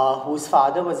 whose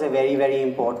father was a very, very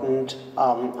important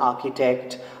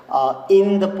architect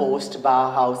in the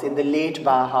post-Bauhaus, in the late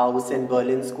Bauhaus and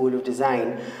Berlin School of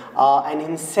Design, and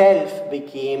himself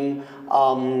became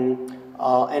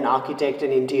an architect,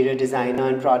 an interior designer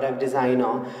and product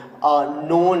designer,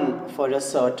 known for a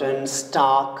certain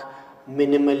stark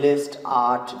minimalist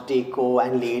art, Deco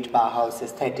and late Bauhaus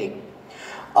aesthetic.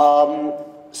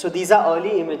 So these are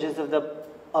early images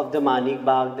of the Manik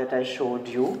Bagh that I showed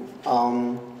you.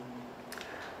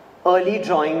 Early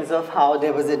drawings of how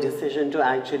there was a decision to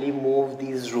actually move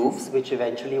these roofs, which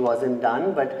eventually wasn't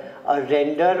done, but a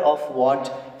render of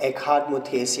what Eckhart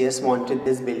Muthesius wanted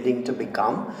this building to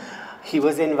become. He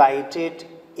was invited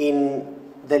in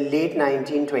the late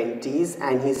 1920s,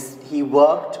 and he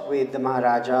worked with the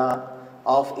Maharaja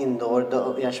of Indore,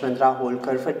 the Yashwantrao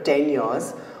Holkar, for 10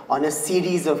 years on a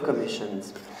series of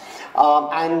commissions.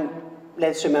 And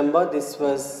let's remember, this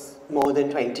was more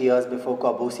than 20 years before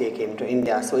Corbusier came to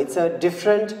India. So it's a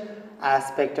different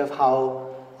aspect of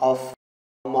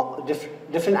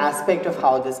different aspect of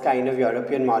how this kind of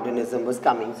European modernism was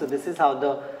coming. So this is how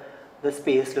the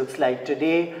space looks like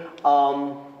today.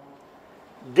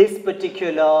 This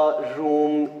particular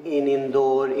room in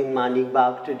Indore, in Manik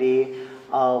Bagh today,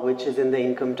 which is in the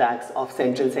income tax of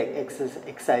Central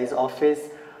Excise Office.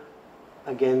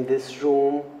 Again, this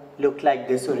room looked like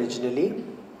this originally.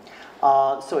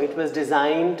 So it was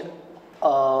designed,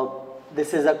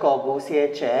 this is a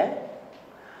Corbusier chair.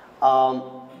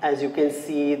 As you can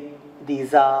see,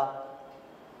 these are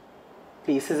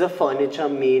pieces of furniture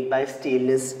made by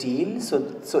stainless steel.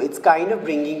 So it's kind of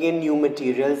bringing in new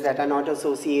materials that are not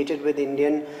associated with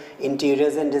Indian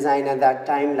interiors and design at that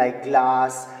time, like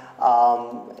glass,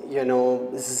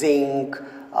 zinc,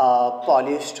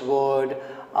 polished wood,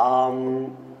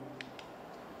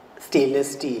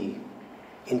 stainless steel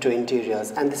into interiors.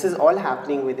 And this is all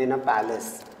happening within a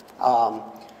palace.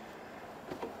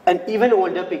 An even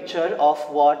older picture of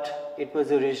what it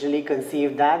was originally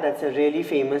conceived that's a really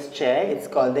famous chair. It's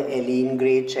called the Eileen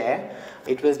Gray chair.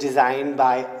 It was designed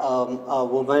by a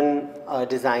woman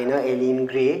designer, Eileen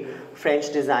Gray,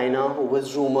 French designer who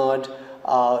was rumored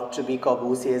to be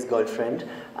Corbusier's girlfriend.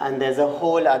 And there's a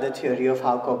whole other theory of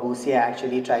how Corbusier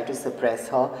actually tried to suppress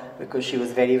her because she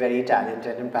was very, very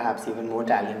talented and perhaps even more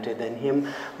talented than him.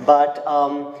 But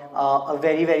a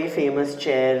very, very famous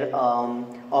chair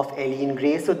of Eileen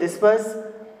Gray. So this was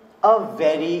a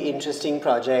very interesting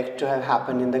project to have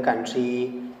happened in the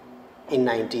country in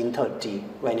 1930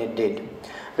 when it did.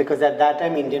 Because at that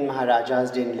time, Indian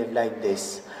Maharajas didn't live like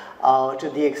this. To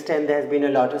the extent there has been a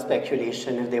lot of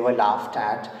speculation if they were laughed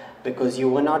at, because you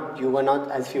were not,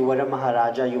 as if you were a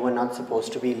Maharaja, you were not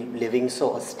supposed to be living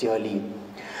so austerely.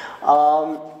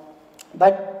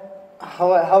 But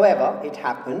however, it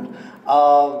happened.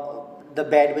 The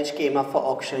bed which came up for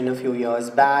auction a few years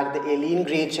back, the Eileen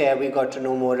Gray chair we got to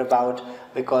know more about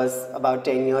because about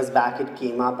 10 years back it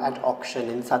came up at auction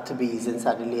in Sotheby's, and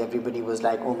suddenly everybody was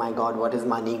like, oh my god, what is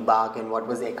Mayank Mansingh and what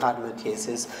was Eckhart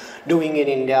Muthesius doing in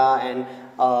India, and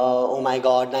oh my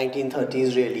god,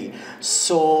 1930s really.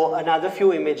 So another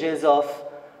few images of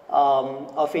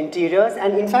interiors,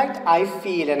 and in fact I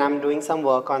feel, and I'm doing some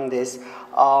work on this,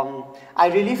 I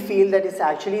really feel that it's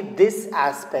actually this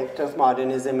aspect of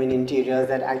modernism in interiors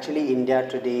that actually India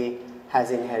today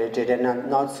has inherited, and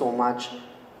not so much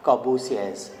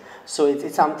Corbusier's. So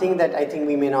it's something that I think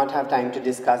we may not have time to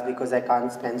discuss because I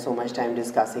can't spend so much time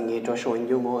discussing it or showing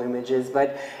you more images,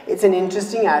 but it's an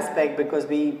interesting aspect because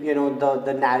the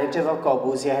narrative of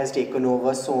Corbusier has taken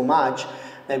over so much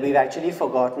that we've actually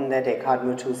forgotten that Eckhart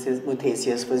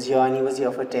Muthesius was here, and he was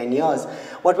here for 10 years.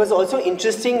 What was also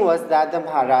interesting was that the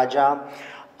Maharaja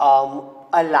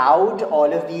allowed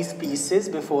all of these pieces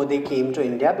before they came to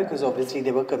India, because obviously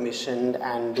they were commissioned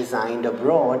and designed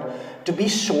abroad, to be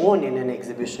shown in an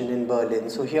exhibition in Berlin.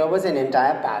 So here was an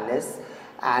entire palace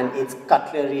and its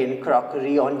cutlery and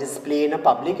crockery on display in a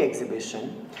public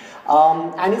exhibition.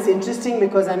 And it's interesting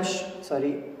because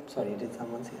sorry, did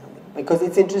someone say something? Because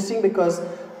it's interesting because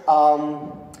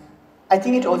I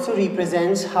think it also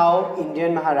represents how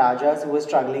Indian Maharajas who were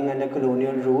struggling under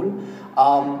colonial rule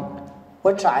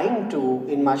were trying to,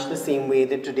 in much the same way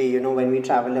that today, when we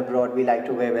travel abroad, we like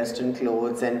to wear Western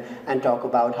clothes and talk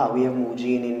about how we have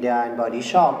Muji in India and Body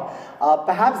Shop.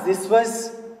 Perhaps this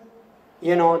was,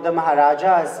 the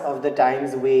Maharajas of the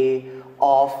time's way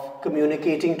of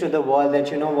communicating to the world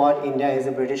that, India is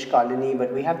a British colony,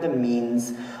 but we have the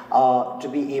means to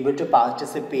be able to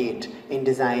participate in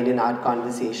design and art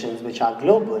conversations which are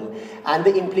global. And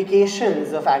the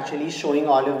implications of actually showing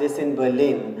all of this in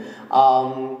Berlin,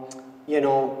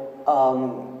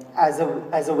 as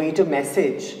a way to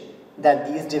message that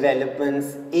these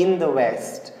developments in the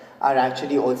West are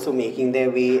actually also making their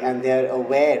way, and they're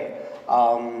aware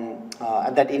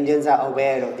that Indians are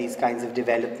aware of these kinds of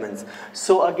developments.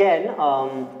 So again,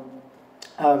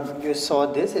 you saw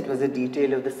this, it was a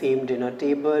detail of the same dinner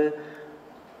table.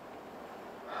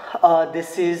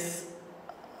 This is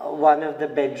one of the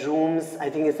bedrooms, I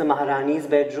think it's the Maharani's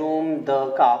bedroom.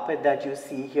 The carpet that you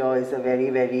see here is a very,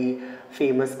 very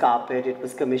famous carpet. It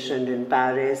was commissioned in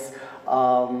Paris. It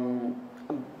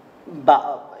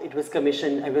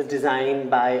was designed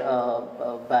by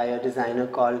a designer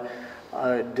called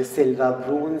De Silva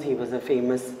Bruns. He was a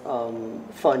famous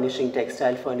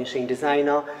textile furnishing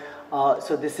designer.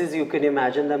 So this is, you can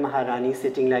imagine the Maharani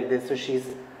sitting like this. So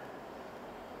she's,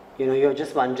 you're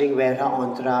just wondering where her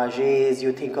entourage is.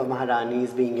 You think of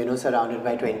Maharanis being, surrounded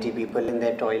by 20 people in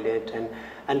their toilet.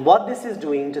 And what this is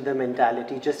doing to the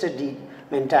mentality, just a deep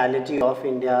mentality of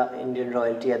Indian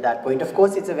royalty at that point. Of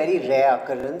course, it's a very rare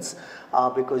occurrence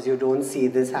because you don't see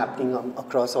this happening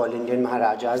across all Indian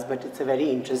Maharajas, but it's a very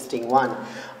interesting one.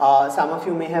 Some of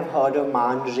you may have heard of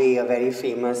Man Ray, a very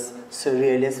famous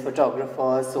surrealist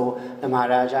photographer. So the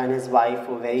Maharaja and his wife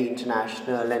were very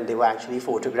international, and they were actually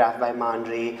photographed by Man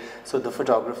Ray. So the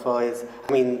photographer is,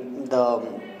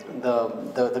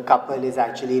 the couple is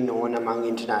actually known among the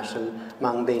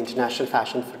international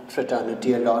fashion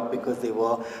fraternity a lot because they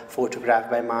were photographed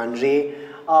by Man Ray.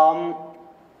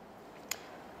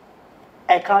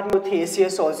 Eckhart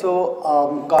Muthesius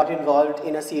also got involved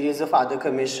in a series of other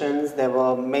commissions. There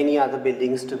were many other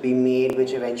buildings to be made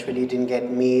which eventually didn't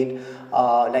get made,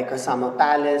 like a summer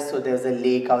palace. So there's a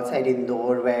lake outside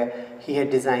Indore where he had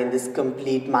designed this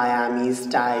complete Miami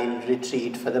style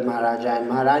retreat for the Maharaja and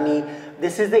Maharani.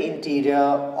 This is the interior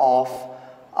of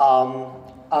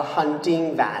a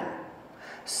hunting van.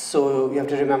 So you have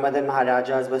to remember that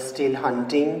Maharajas were still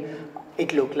hunting.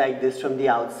 It looked like this from the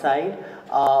outside.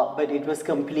 but it was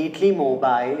completely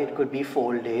mobile, it could be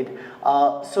folded.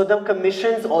 So the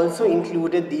commissions also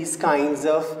included these kinds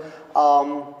of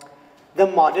the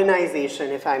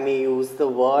modernization, if I may use the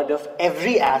word, of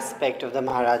every aspect of the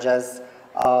Maharaja's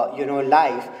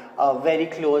life. A very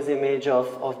close image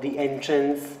of the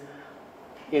entrance,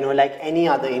 like any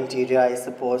other interior, I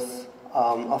suppose,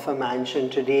 of a mansion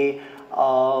today.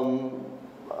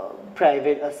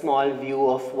 A small view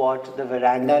of what the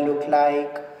veranda looked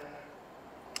like.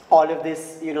 All of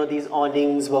this, these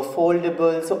awnings were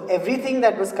foldable. So everything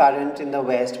that was current in the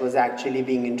West was actually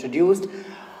being introduced.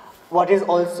 What this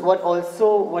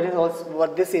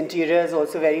interior is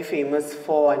also very famous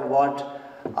for, and what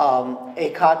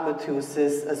Eckhart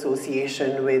Muthesius'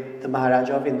 association with the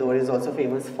Maharaja of Indore is also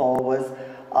famous for, was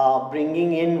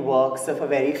bringing in works of a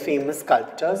very famous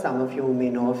sculptor, some of you may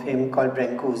know of him, called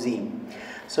Brancusi.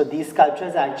 So these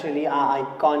sculptures actually are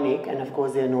iconic, and of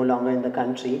course they are no longer in the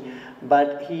country,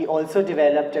 but he also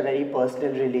developed a very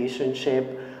personal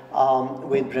relationship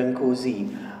with Brancusi.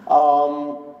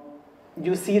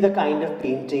 You see the kind of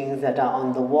paintings that are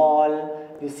on the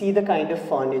wall, you see the kind of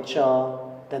furniture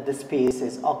that the space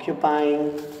is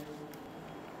occupying,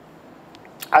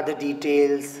 other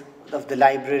details of the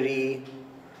library,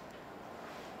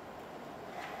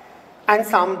 and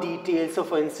some details. So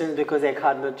for instance, because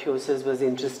Eckhart Muthesius was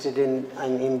interested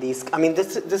in these,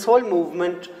 this whole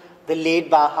movement, the late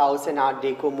Bauhaus and Art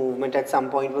Deco movement at some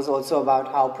point was also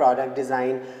about how product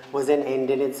design was an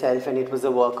end in itself and it was a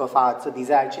work of art. So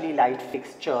these are actually light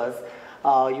fixtures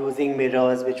using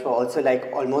mirrors, which were also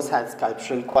almost had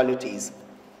sculptural qualities.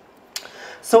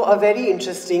 So a very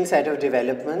interesting set of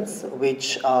developments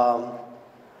which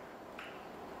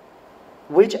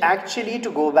actually,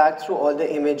 to go back through all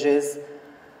the images,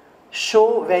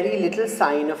 show very little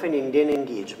sign of an Indian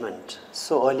engagement.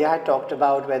 So earlier I talked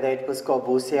about whether it was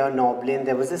Corbusier or Norblin,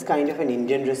 there was this kind of an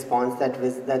Indian response that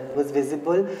was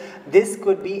visible. This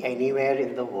could be anywhere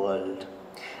in the world.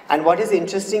 And what is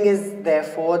interesting is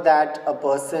therefore that a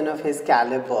person of his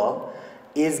caliber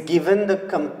is given the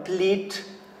complete,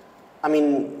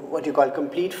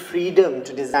 complete freedom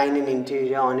to design an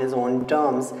interior on his own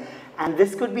terms. And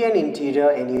this could be an interior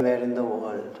anywhere in the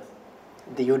world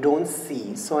that you don't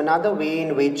see. So another way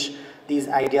in which these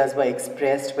ideas were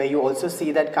expressed, where you also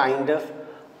see that kind of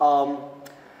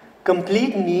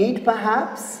complete need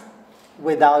perhaps,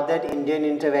 without that Indian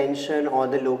intervention or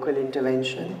the local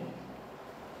intervention.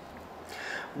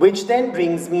 Which then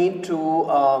brings me to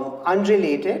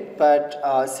unrelated, but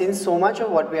since so much of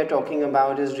what we are talking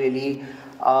about is really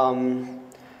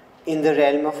in the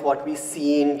realm of what we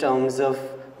see in terms of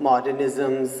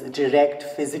modernism's direct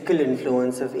physical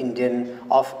influence of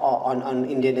on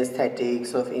Indian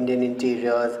aesthetics, of Indian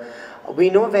interiors, we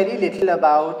know very little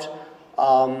about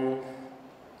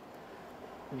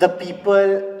the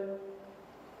people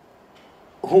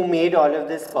who made all of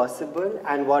this possible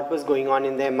and what was going on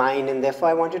in their mind. And therefore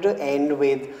I wanted to end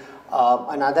with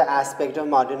another aspect of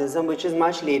modernism, which is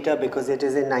much later because it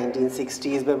is in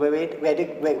 1960s, but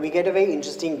we get a very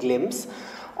interesting glimpse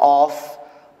of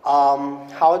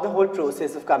how the whole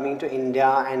process of coming to India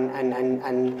and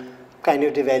kind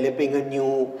of developing a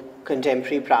new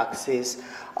contemporary praxis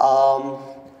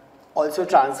also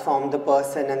transformed the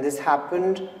person. And this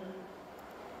happened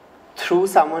through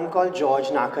someone called George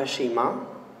Nakashima,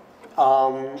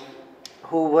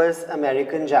 who was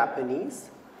American-Japanese,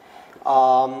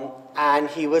 and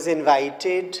he was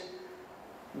invited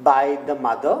by the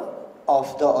mother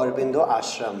of the Aurobindo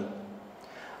Ashram.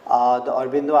 The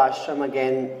Aurobindo Ashram,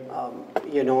 again,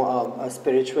 a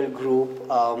spiritual group,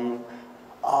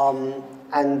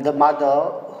 and the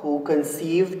mother who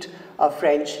conceived a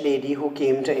French lady who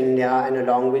came to India, and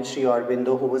along with Sri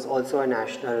Aurobindo, who was also a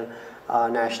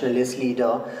nationalist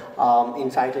leader, in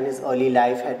fact in his early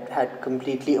life had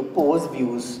completely opposed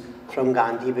views from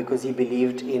Gandhi because he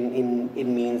believed in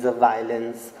means of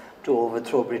violence to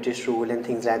overthrow British rule and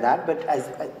things like that. But as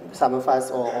some of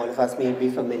us or all of us may be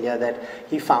familiar, that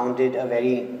he founded a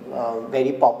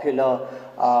very popular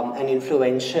and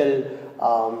influential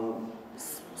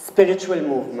spiritual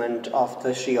movement of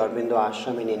the Sri Aurobindo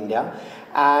Ashram in India.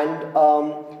 And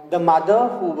the mother,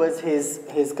 who was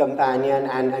his companion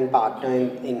and partner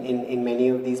in many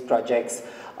of these projects,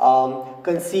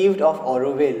 conceived of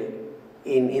Auroville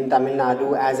in Tamil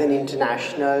Nadu as an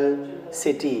international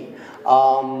city,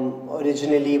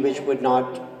 originally, which would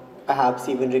not perhaps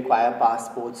even require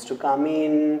passports to come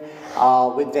in,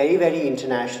 with very, very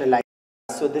international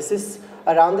ideas. So this is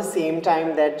around the same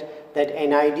time that that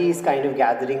NID is kind of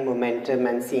gathering momentum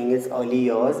and seeing its early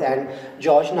years, and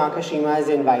George Nakashima is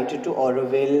invited to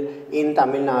Auroville in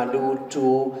Tamil Nadu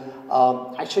to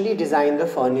actually design the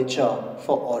furniture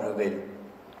for Auroville.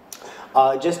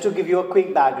 Just to give you a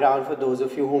quick background for those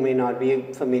of you who may not be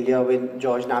familiar with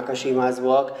George Nakashima's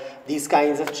work, these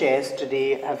kinds of chairs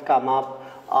today have come up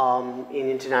in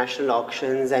international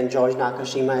auctions, and George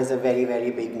Nakashima is a very,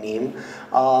 very big name.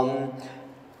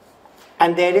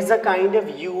 And there is a kind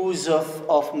of use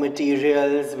of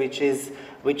materials which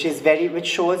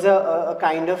shows a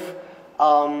kind of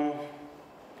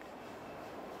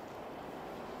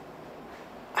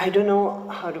I don't know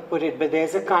how to put it, but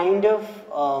there's a kind of,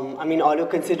 I mean,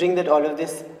 considering that all of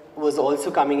this was also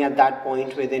coming at that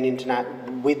point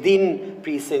within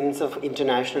precincts of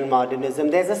international modernism,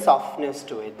 there's a softness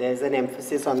to it. There's an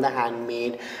emphasis on the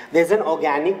handmade. There's an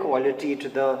organic quality to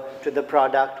the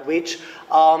product, which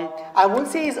I won't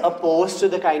say is opposed to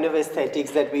the kind of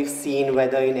aesthetics that we've seen,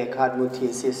 whether in Eckhart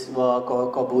Muthesius' work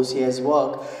or Corbusier's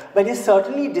work, but is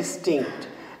certainly distinct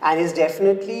and is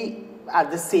definitely at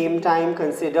the same time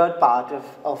considered part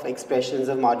of expressions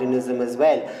of modernism as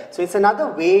well. So it's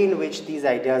another way in which these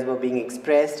ideas were being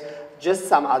expressed. Just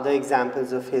some other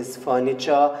examples of his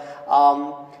furniture,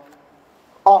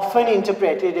 often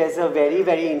interpreted as a very,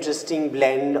 very interesting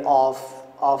blend of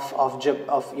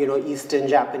Eastern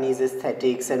Japanese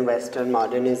aesthetics and Western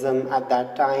modernism at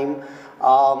that time.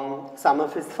 Some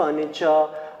of his furniture,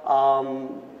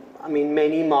 I mean,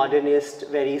 many modernist,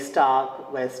 very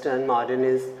stark Western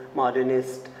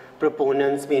modernist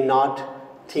proponents may not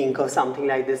think of something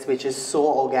like this, which is so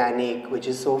organic, which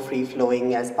is so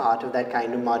free-flowing as part of that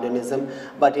kind of modernism,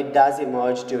 but it does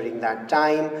emerge during that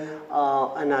time.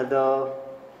 Another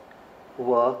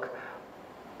work,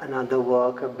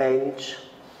 a bench.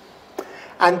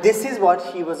 And this is what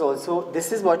he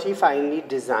finally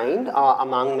designed,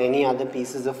 among many other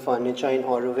pieces of furniture in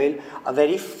Auroville, a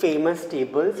very famous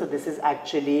table. So this is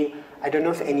actually, I don't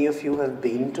know if any of you have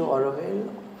been to Auroville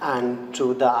and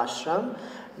to the ashram,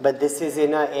 but this is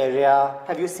in an area,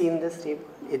 have you seen this table?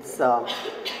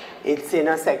 It's in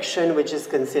a section which is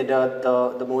considered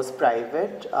the most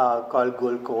private, called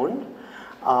Gurgaon.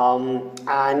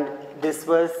 And this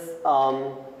was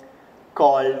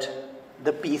called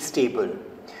the peace table.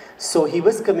 So he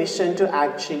was commissioned to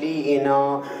actually, in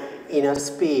a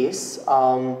space,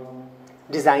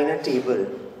 design a table,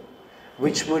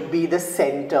 which would be the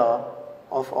center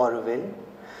of Auroville.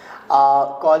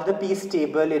 Called the peace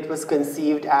table, it was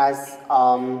conceived as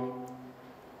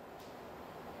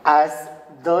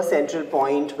the central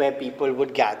point where people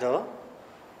would gather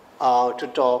to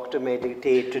talk, to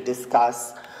meditate, to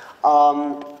discuss.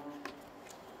 And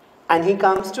he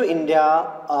comes to India,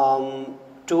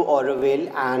 to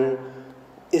Auroville, and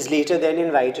is later then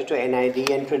invited to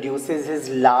NID and produces his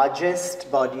largest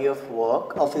body of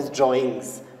work, of his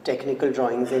drawings, technical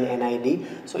drawings in NID.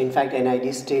 So in fact,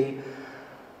 NID still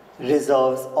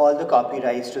reserves all the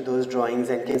copyrights to those drawings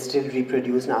and can still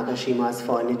reproduce Nakashima's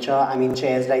furniture. I mean,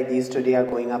 chairs like these today are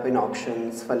going up in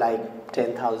auctions for like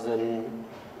 10,000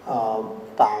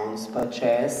 pounds per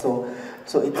chair. So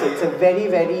it's a very,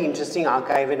 very interesting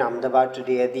archive in Ahmedabad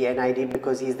today at the NID,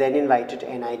 because he's then invited to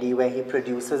NID, where he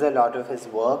produces a lot of his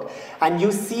work. And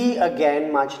you see,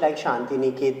 again, much like Shanti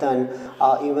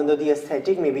Niketan, even though the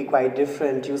aesthetic may be quite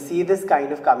different, you see this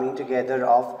kind of coming together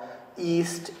of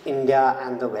East India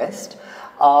and the West.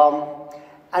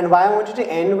 And why I wanted to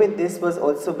end with this was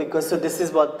also because, so this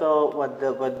is what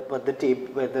the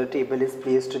table is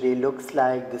placed today looks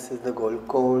like. This is the gold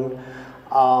cone.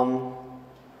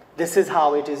 This is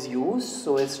how it is used,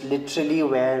 so it's literally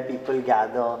where people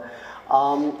gather.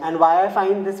 And why I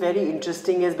find this very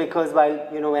interesting is because while,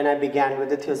 when I began with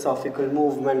the Theosophical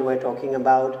movement, we're talking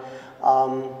about,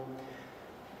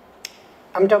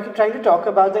 I'm trying to talk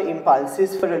about the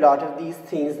impulses for a lot of these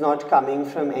things not coming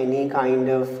from any kind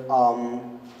of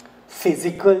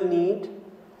physical need,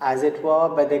 as it were,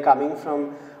 but they're coming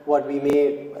from what we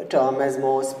may term as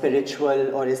more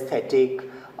spiritual or aesthetic.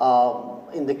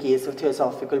 In the case of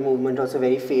Theosophical movement, also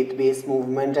very faith-based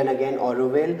movement, and again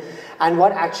Auroville. And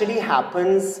what actually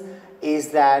happens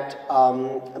is that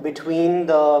between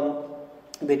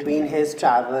his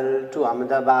travel to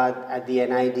Ahmedabad at the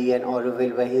NID and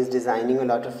Auroville, where he's designing a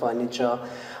lot of furniture,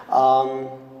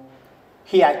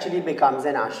 he actually becomes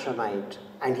an ashramite,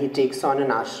 and he takes on an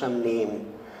ashram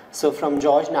name. So from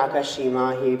George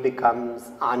Nakashima, he becomes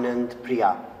Anand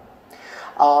Priya.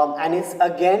 And it's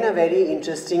again a very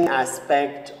interesting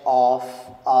aspect of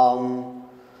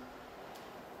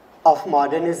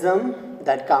modernism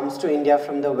that comes to India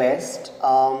from the West,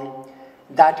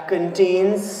 that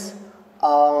contains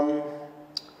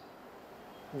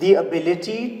the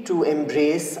ability to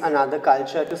embrace another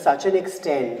culture to such an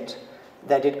extent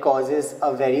that it causes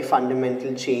a very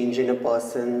fundamental change in a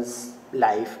person's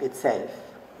life itself,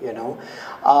 you know.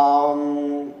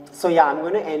 So yeah, I'm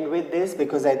going to end with this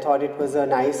because I thought it was a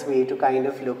nice way to kind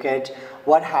of look at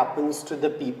what happens to the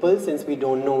people, since we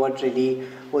don't know what really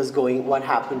was what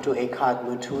happened to Eckhart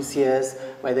Muthesius,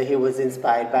 whether he was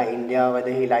inspired by India,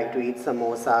 whether he liked to eat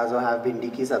samosas or have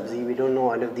bhindi ki sabzi. We don't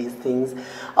know all of these things.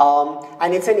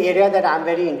 And it's an area that I'm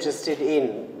very interested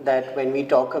in, that when we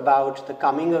talk about the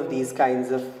coming of these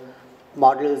kinds of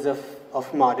models of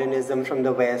modernism from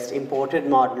the West, imported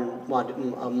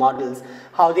models,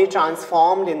 how they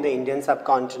transformed in the Indian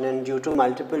subcontinent due to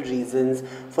multiple reasons,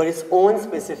 for its own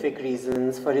specific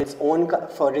reasons, for its own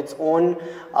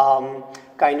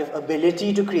kind of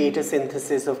ability to create a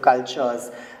synthesis of cultures.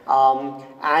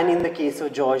 And in the case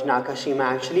of George, Nakashima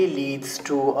actually leads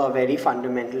to a very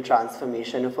fundamental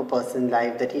transformation of a person's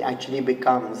life, that he actually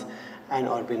becomes an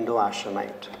Aurobindo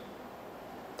Ashramite.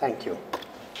 Thank you.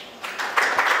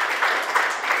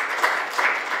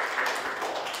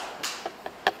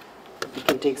 We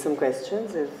can take some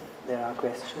questions if there are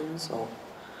questions. Or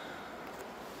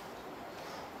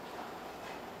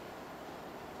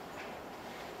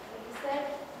you said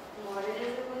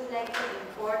modernism was like an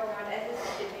import, not as a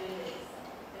stimulus.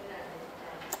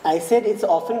 I said it's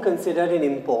often considered an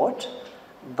import,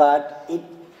 but it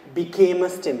became a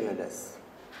stimulus.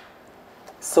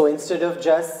 So instead of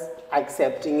just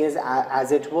accepting it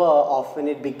as it were, often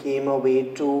it became a way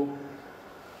to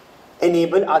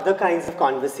enable other kinds of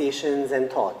conversations and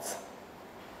thoughts.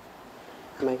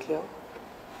 Am I clear?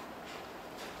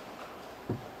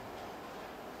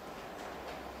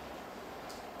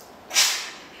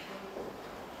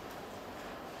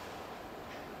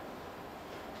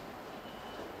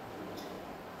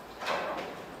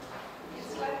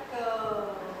 It's like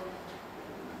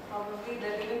probably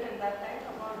relevant at that time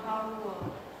about how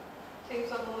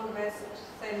things are more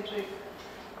West-centric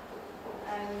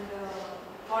and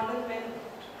modern meant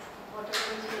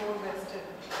whatever is more Western.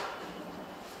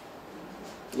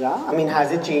 Yeah, I mean,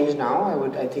 has it changed now?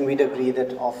 I think we'd agree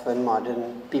that often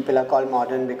modern people are called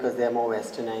modern because they're more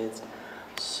westernized.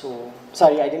 So,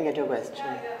 sorry, I didn't get your question.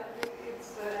 Yeah,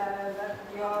 it's that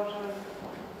your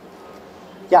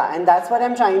Yeah, and that's what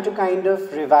I'm trying to kind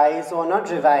of revise, or not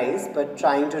revise, but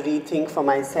trying to rethink for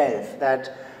myself,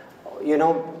 that, you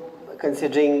know,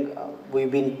 considering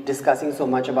we've been discussing so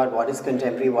much about what is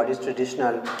contemporary, what is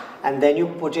traditional, and then you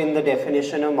put in the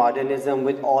definition of modernism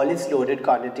with all its loaded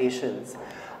connotations,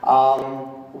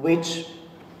 which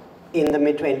in the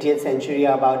mid-20th century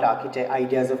are about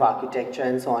ideas of architecture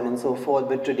and so on and so forth,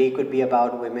 but today could be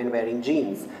about women wearing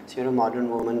jeans. So you're a modern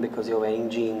woman because you're wearing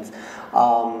jeans,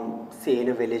 say in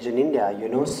a village in India, you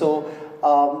know. So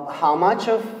how much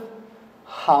of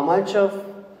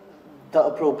the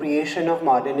appropriation of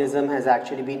modernism has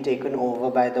actually been taken over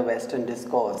by the Western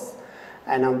discourse,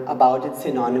 and about its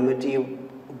synonymity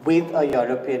with a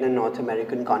European and North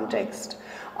American context.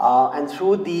 And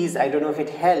through these, I don't know if it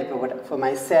helped, but for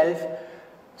myself,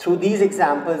 through these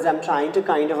examples, I'm trying to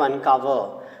kind of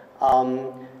uncover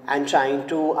and trying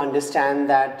to understand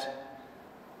that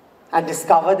and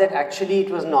discover that actually it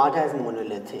was not as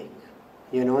monolithic.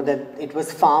 You know, that it was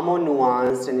far more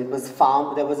nuanced, and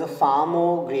there was a far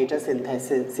more greater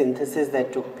synthesis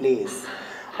that took place,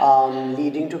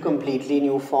 leading to completely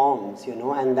new forms, you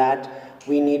know, and that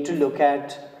we need to look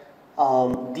at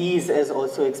these as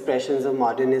also expressions of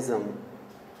modernism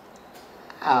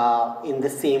in the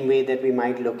same way that we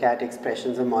might look at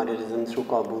expressions of modernism through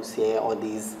Corbusier or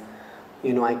these,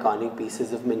 you know, iconic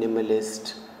pieces of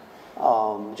minimalist,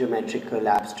 geometrical,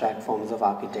 abstract forms of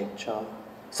architecture.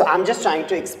 So I'm just trying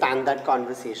to expand that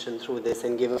conversation through this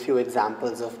and give a few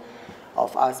examples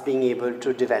of us being able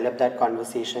to develop that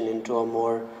conversation into a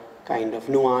more kind of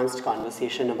nuanced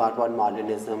conversation about what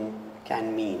modernism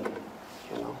can mean,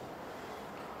 you know.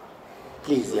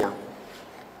 Please, yeah.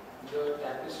 The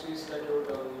tapestries that you were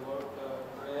talking about,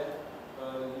 where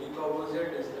Le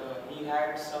Corbusier, he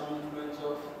had some influence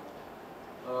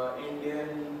of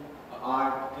Indian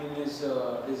art in his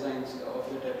designs of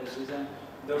the tapestries, and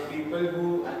the people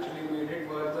who actually made it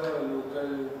were the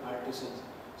local artisans.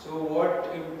 So what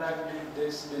impact did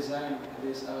this design,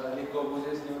 this Le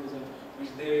Corbusier's new design, which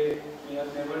they may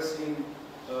have never seen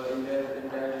in their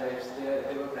entire lives,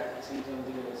 they were practicing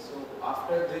something else. So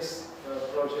after this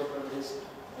project or this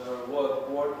work,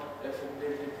 what effect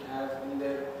did it have in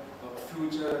their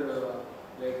future,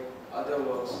 like other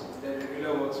works, their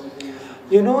regular works?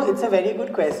 You know, it's a very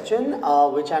good question,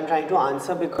 which I'm trying to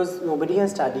answer because nobody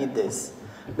has studied this.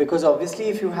 Because obviously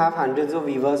if you have hundreds of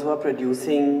weavers who are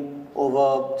producing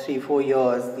over 3-4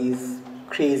 years, these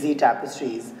crazy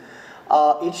tapestries,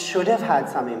 it should have had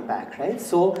some impact, right?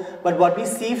 So, but what we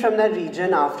see from that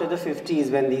region after the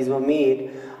 50s when these were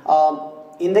made,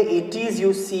 in the 80s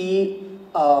you see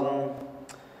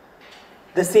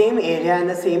the same area and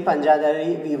the same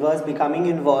Panjadari weavers becoming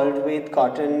involved with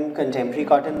cotton, contemporary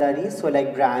cotton daris. So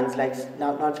like brands like,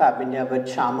 not Fab India, but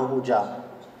Shah Mahuja,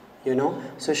 you know.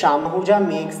 So Shah Mahuja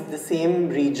makes the same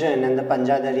region and the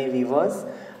Panjadari weavers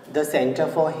the center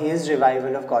for his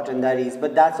revival of cotton daris.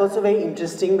 But that's also very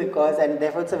interesting because, and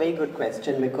therefore it's a very good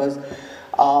question, because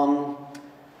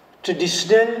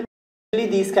traditionally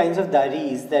these kinds of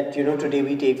daris that, you know, today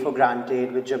we take for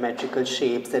granted with geometrical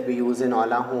shapes that we use in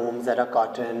all our homes that are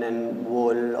cotton and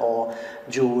wool or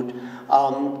jute,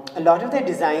 a lot of their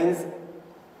designs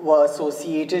were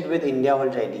associated with India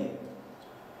already,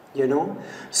 you know.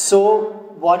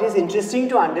 So what is interesting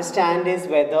to understand is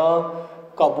whether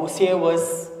Corbusier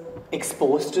was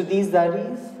exposed to these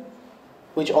daris,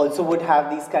 which also would have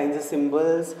these kinds of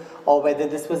symbols, or whether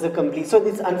this was a complete... So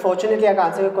it's unfortunately, I can't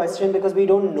answer your question because we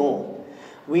don't know.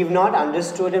 We've not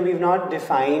understood and we've not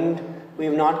defined,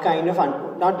 we've not kind of,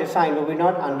 not defined, but we've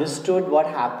not understood what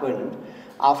happened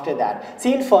after that.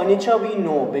 See, in furniture we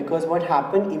know, because what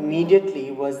happened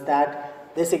immediately was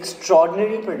that this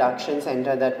extraordinary production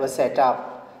center that was set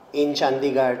up in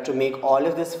Chandigarh to make all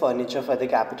of this furniture for the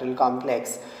capital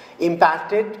complex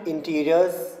impacted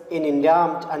interiors in India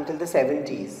until the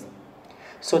 70s.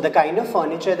 So the kind of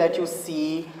furniture that you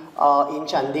see in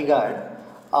Chandigarh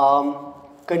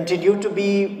continued to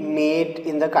be made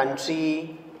in the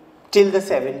country till the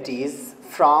 70s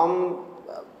from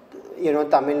you know,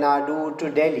 Tamil Nadu to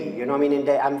Delhi. You know, I mean,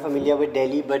 I'm familiar with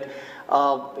Delhi, but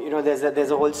you know,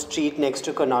 there's a whole street next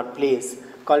to Connaught Place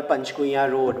called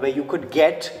Panchkuiya Road, where you could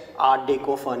get Art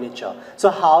Deco furniture.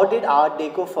 So how did Art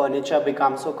Deco furniture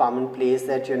become so commonplace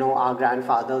that, you know, our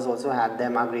grandfathers also had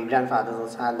them, our great-grandfathers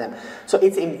also had them? So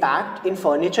its impact in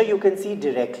furniture you can see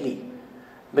directly,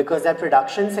 because that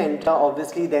production center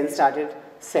obviously then started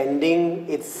sending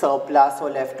its surplus or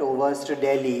leftovers to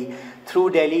Delhi.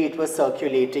 Through Delhi it was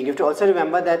circulating. You have to also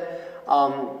remember that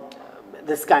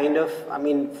this kind of, I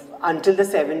mean, until the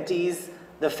 70s,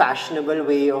 the fashionable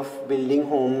way of building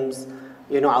homes,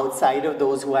 you know, outside of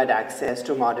those who had access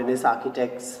to modernist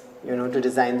architects, you know, to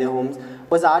design their homes,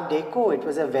 was Art Deco. It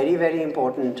was a very, very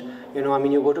important, you know, I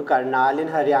mean, you go to Karnal in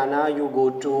Haryana, you go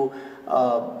to,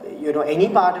 you know, any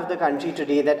part of the country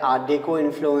today, that Art Deco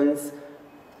influence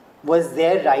was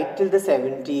there right till the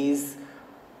 70s,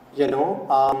 you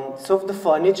know. So the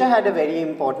furniture had a very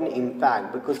important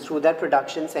impact, because through that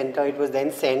production center it was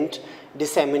then sent,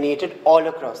 disseminated all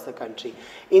across the country.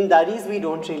 In daris we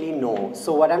don't really know.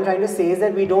 So what I'm trying to say is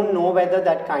that we don't know whether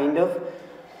that kind of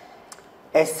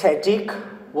aesthetic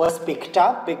was picked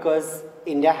up, because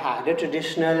India had a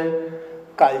traditional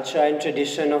culture and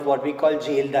tradition of what we call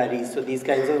jail daris. So these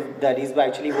kinds of daris were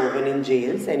actually woven in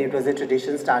jails, and it was a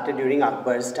tradition started during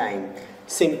Akbar's time.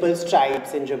 Simple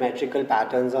stripes and geometrical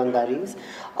patterns on daris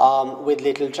with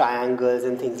little triangles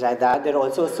and things like that. They're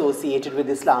also associated with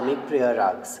Islamic prayer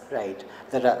rugs, right?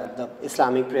 The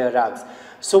Islamic prayer rugs.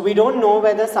 So we don't know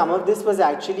whether some of this was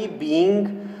actually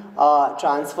being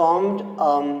transformed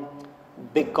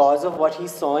because of what he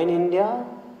saw in India,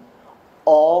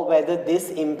 or whether this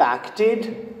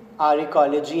impacted our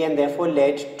ecology and therefore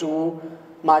led to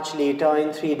much later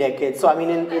in 3 decades. So I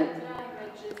mean,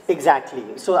 exactly.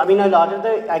 So I mean, a lot of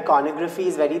the iconography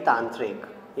is very tantric.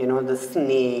 You know, the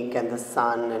snake and the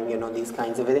sun and, you know, these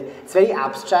kinds of, it's very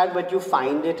abstract, but you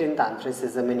find it in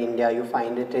tantricism in India, you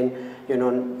find it in, you know,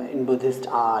 in Buddhist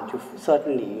art,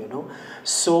 certainly, you know.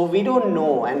 So we don't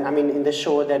know, and I mean, in the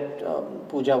show that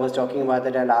Pooja was talking about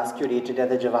that I last curated at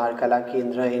the Jawahar Kala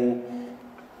Kendra in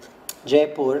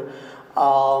Jaipur,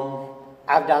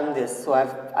 I've done this. So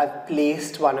I've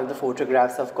placed one of the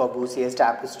photographs of Corbusier's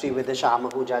tapestry with the Shah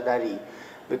Mahuja dari,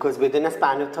 because within a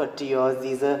span of 30 years,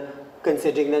 these are,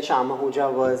 considering that Shah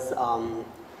Mahuja was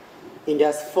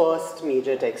India's first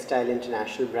major textile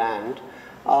international brand,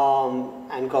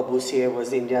 and Corbusier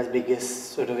was India's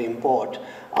biggest sort of import.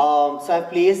 So I've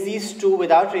placed these two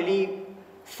without really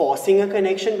forcing a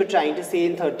connection, but trying to say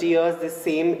in 30 years this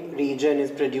same region is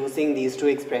producing these two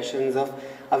expressions of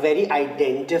a very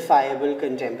identifiable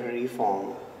contemporary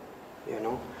form, you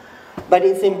know. But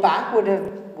its impact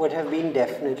would have been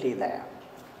definitely there,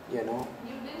 you know.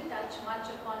 You didn't touch much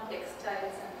upon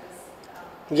textiles and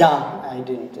this. Yeah, I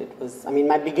didn't. It was, I mean,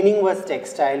 my beginning was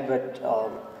textile, but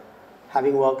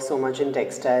having worked so much in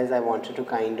textiles, I wanted to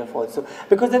kind of also,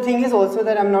 because the thing is also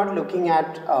that I'm not looking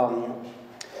at,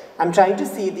 I'm trying to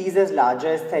see these as larger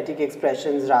aesthetic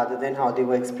expressions rather than how they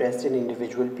were expressed in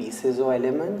individual pieces or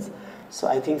elements. So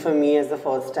I think for me, as the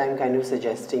first time kind of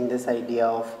suggesting this idea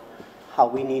of how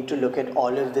we need to look at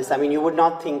all of this. I mean, you would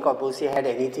not think Corbusier had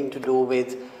anything to do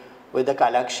with the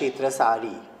Kalakshetra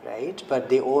sari, right? But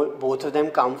they all, both of them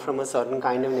come from a certain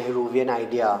kind of Nehruvian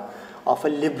idea of a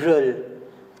liberal,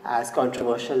 as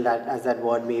controversial that as that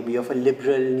word may be, of a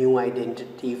liberal new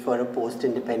identity for a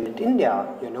post-independent India,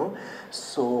 you know.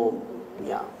 So,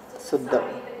 yeah. So the that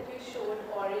you showed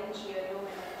orange, yellow,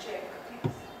 and check.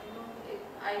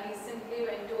 I recently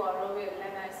went to Auroville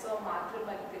and I saw Marg.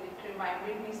 It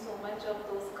reminded me so much of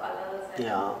those colors and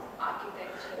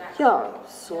architecture. Yeah.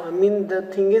 So I mean, the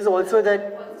thing is also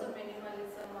that. Also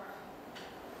minimalism.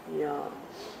 Yeah.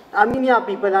 I mean, yeah,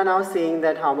 people are now saying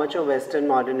that how much of Western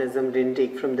modernism didn't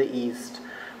take from the East,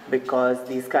 because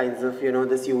these kinds of, you know,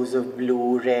 this use of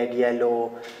blue, red,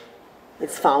 yellow,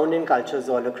 it's found in cultures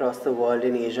all across the world,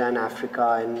 in Asia and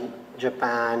Africa and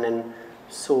Japan, and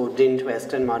so didn't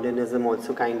Western modernism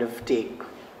also kind of take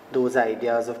those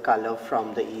ideas of color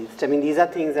from the East? I mean, these are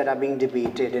things that are being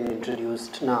debated and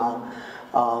introduced now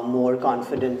more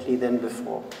confidently than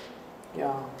before.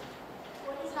 Yeah.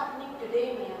 What is happening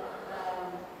today, Mia?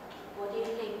 What do you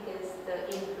think is the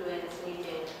influence,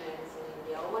 major influence in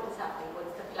India? Or what is happening?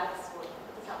 What's the flux? What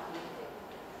is happening today?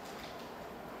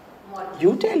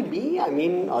 You tell me. I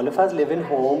mean, all of us live in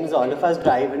homes, all of us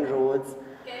drive in roads.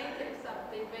 Can I tell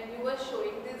something? When you were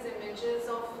showing these images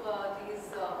of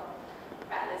these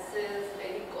palaces,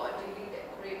 very gaudily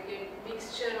decorated,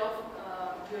 mixture of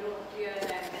European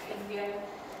and Indian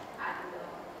and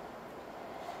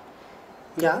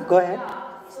yeah, go ahead.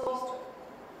 so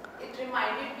it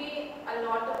reminded me a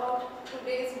lot about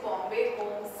today's Bombay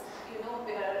homes, you know,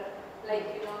 where like,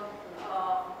 you know,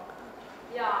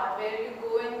 where you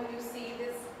go and you see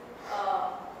this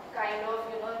kind of,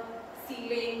 you know,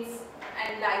 ceilings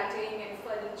and lighting and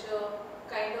furniture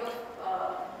kind of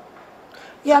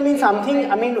yeah, I mean something.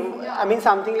 I mean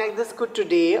something like this could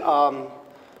today,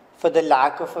 for the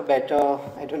lack of a better,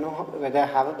 I don't know whether I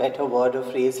have a better word or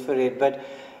phrase for it, but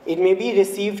it may be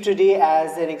received today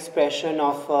as an expression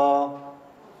of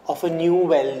a new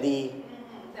wealthy,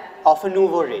 of a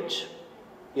nouveau rich,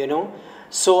 you know.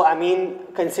 So I mean,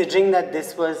 considering that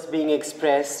this was being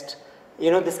expressed,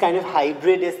 you know, this kind of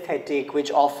hybrid aesthetic,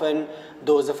 which often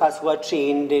those of us who are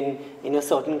trained in a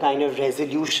certain kind of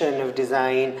resolution of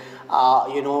design,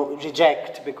 you know,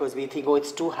 reject because we think, oh,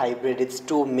 it's too hybrid, it's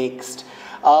too mixed.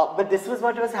 But this was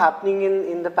what was happening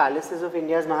in the palaces of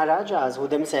India's Maharajas, who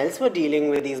themselves were dealing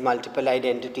with these multiple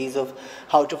identities of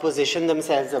how to position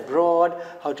themselves abroad,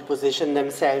 how to position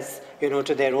themselves, you know,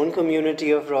 to their own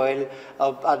community of royal,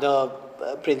 other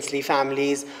princely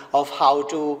families, of how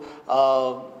to,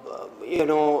 you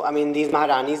know, I mean, these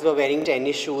Maharanis were wearing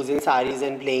tennis shoes and saris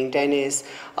and playing tennis,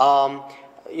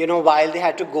 you know, while they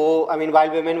had to go, I mean, while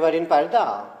women were in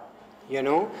parda, you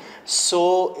know.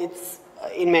 So it's,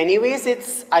 in many ways,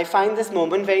 I find this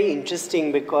moment very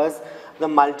interesting because the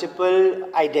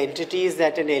multiple identities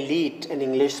that an elite, an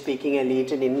English-speaking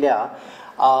elite in India,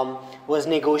 was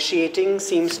negotiating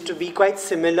seems to be quite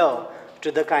similar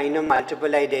to the kind of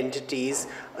multiple identities.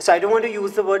 So I don't want to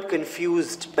use the word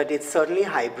confused, but it's certainly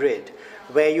hybrid,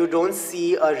 where you don't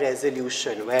see a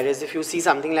resolution. Whereas if you see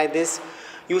something like this,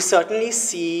 you certainly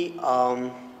see,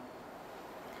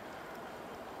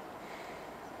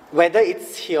 whether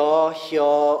it's here,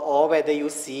 or whether you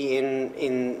see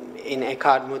in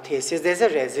Eckhart Muthesius, there's a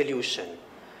resolution.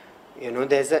 You know,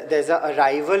 there's a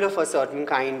arrival of a certain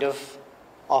kind of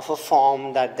a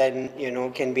form that then, you know,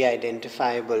 can be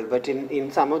identifiable. But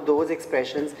in some of those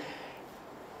expressions,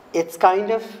 it's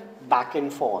kind of back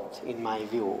and forth, in my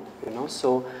view, you know.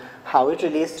 So how it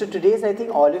relates to today is, I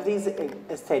think all of these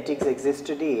aesthetics exist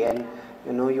today, and,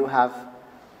 you know, you have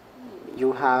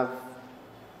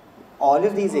all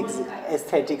of these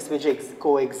aesthetics which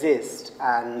coexist,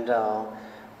 and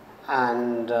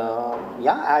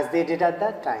yeah, as they did at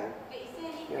that time. Is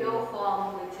there any pure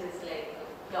form which is like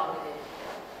dominant?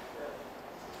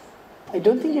 I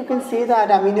don't think you can say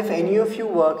that. I mean, if any of you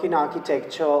work in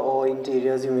architecture or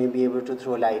interiors, you may be able to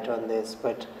throw light on this.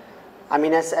 But I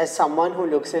mean, as someone who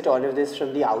looks at all of this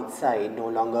from the outside, no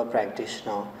longer a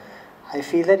practitioner, I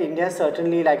feel that India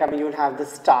certainly, like, I mean, you'll have the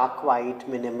stark white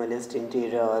minimalist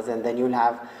interiors, and then you'll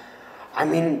have, I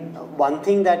mean, one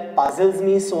thing that puzzles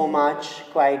me so much,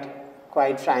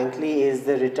 quite frankly, is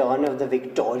the return of the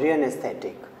Victorian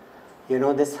aesthetic. You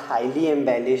know, this highly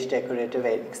embellished decorative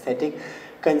aesthetic,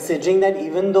 considering that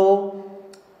even though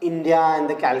India and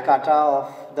the Calcutta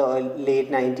of the late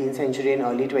 19th century and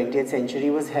early 20th century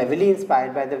was heavily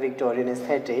inspired by the Victorian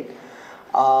aesthetic,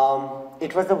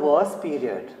 it was the worst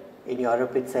period in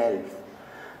Europe itself.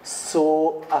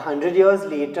 So 100 years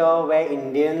later, where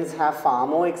Indians have far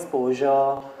more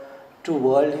exposure to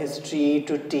world history,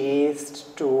 to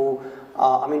taste, to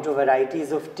to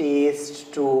varieties of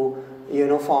taste, to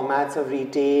formats of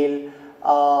retail.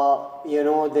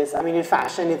 In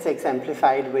fashion, it's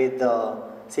exemplified with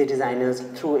say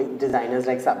through designers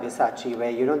like Sabyasachi,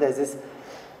 where there's this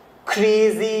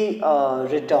crazy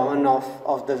return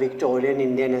of the Victorian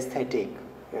Indian aesthetic,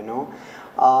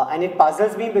 and it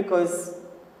puzzles me because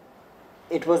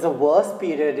it was the worst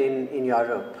period in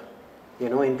Europe,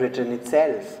 in Britain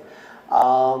itself.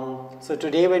 So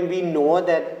today, when we know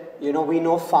that, we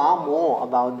know far more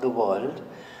about the world,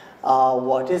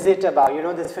 what is it about,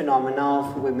 this phenomena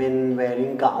of women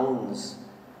wearing gowns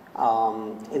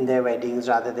in their weddings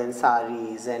rather than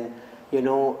saris, and,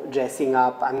 dressing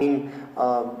up. I mean,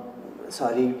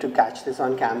 sorry to catch this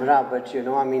on camera, but,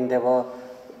 there were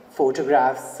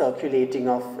photographs circulating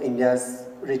of India's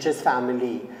richest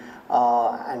family,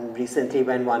 and recently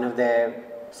when one of their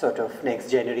sort of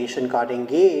next generation got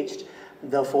engaged,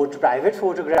 the private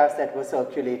photographs that were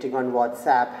circulating on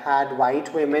WhatsApp had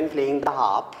white women playing the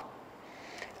harp,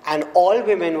 and all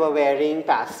women were wearing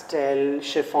pastel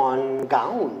chiffon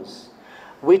gowns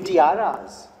with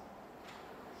tiaras,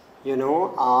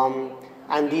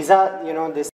 and these are,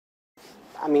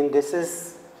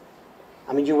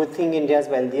 you would think India's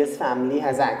wealthiest family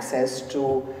has access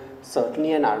to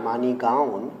certainly an Armani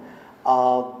gown,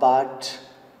 but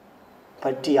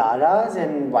tiaras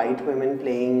and white women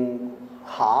playing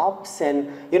harps,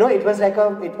 and it was like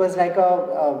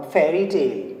a fairy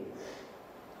tale,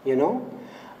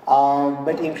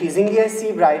 but increasingly I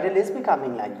see bridal is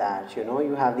becoming like that.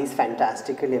 You have these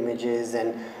fantastical images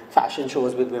and fashion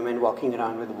shows with women walking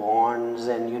around with wands,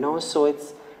 and so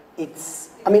it's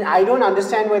I don't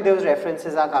understand where those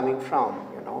references are coming from,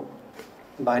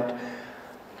 but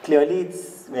clearly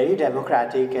it's very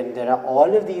democratic, and there are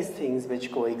all of these things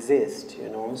which coexist,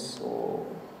 so.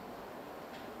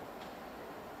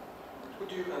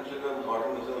 Would you consider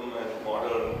modernism and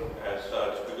modern as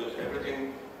such, because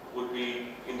everything would be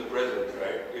in the present,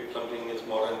 right? If something is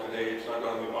modern today, it's not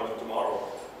going to be modern tomorrow.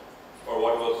 Or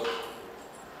what was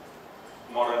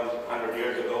modern 100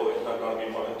 years ago, it's not going to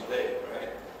be modern today,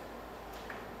 right?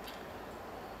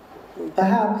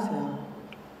 Perhaps, yeah.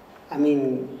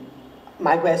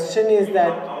 My question is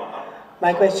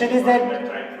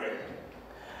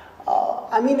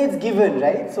it's given,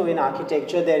 right? So in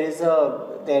architecture, there is a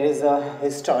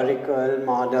historical,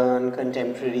 modern,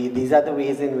 contemporary. These are the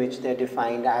ways in which they're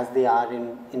defined as they are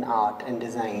in art and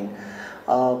design.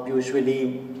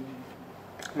 Usually,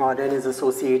 modern is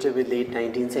associated with late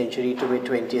 19th century to mid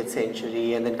 20th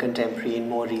century, and then contemporary in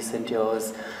more recent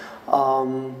years.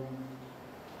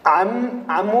 I'm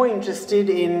more interested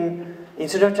in,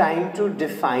 instead of trying to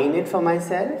define it for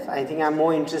myself, I think I'm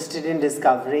more interested in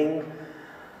discovering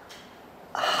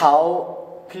how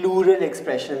plural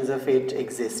expressions of it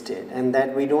existed, and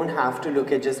that we don't have to look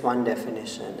at just one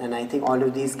definition, and I think all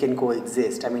of these can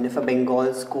coexist. If a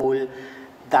Bengal school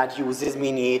that uses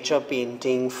miniature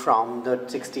painting from the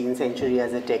 16th century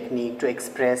as a technique to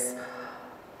express,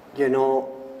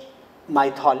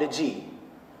 mythology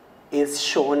is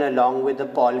shown along with the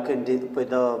Paul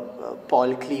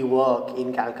Klee work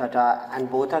in Calcutta, and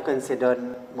both are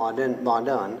considered modern,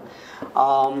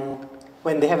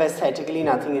 when they have aesthetically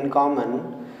nothing in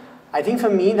common. I think for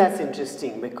me that's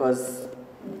interesting, because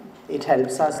it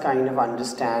helps us kind of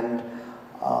understand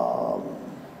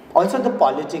also the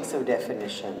politics of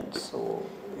definition, so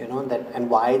that, and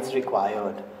why it's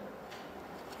required.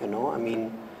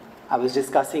 I was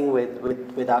discussing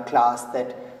with our class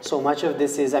that so much of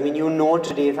this is,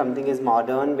 today something is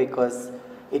modern because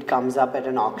it comes up at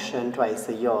an auction twice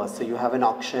a year. So you have an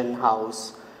auction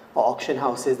house or auction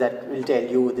houses that will tell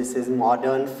you this is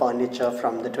modern furniture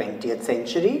from the 20th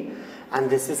century and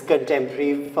this is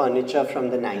contemporary furniture from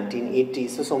the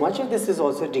 1980s. So much of this is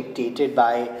also dictated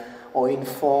by or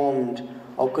informed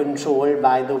or controlled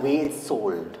by the way it's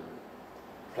sold,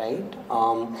 right?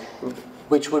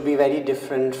 Which would be very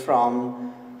different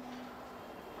from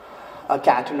a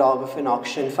catalogue of an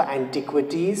auction for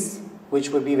antiquities, which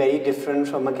would be very different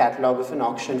from a catalogue of an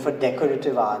auction for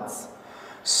decorative arts.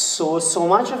 So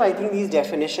much of, I think, these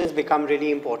definitions become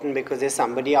really important because there's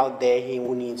somebody out there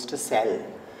who needs to sell.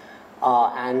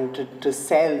 And to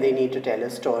sell, they need to tell a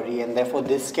story, and therefore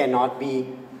this cannot be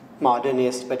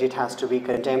modernist, but it has to be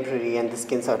contemporary, and this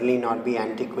can certainly not be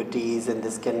antiquities, and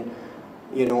this can,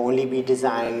 only be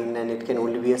design, and it can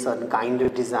only be a certain kind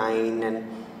of design, and,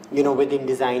 within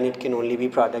design it can only be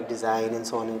product design, and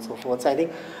so on and so forth. So I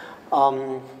think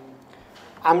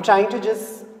I'm trying to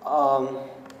just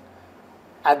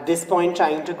at this point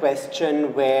trying to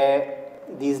question where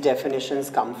these definitions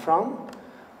come from,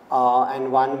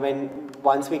 and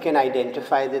once we can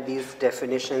identify that these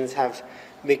definitions have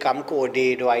become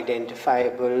coded or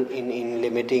identifiable in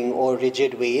limiting or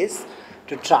rigid ways,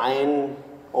 to try and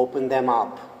open them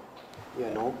up,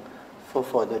 for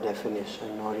further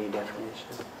definition or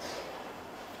redefinition.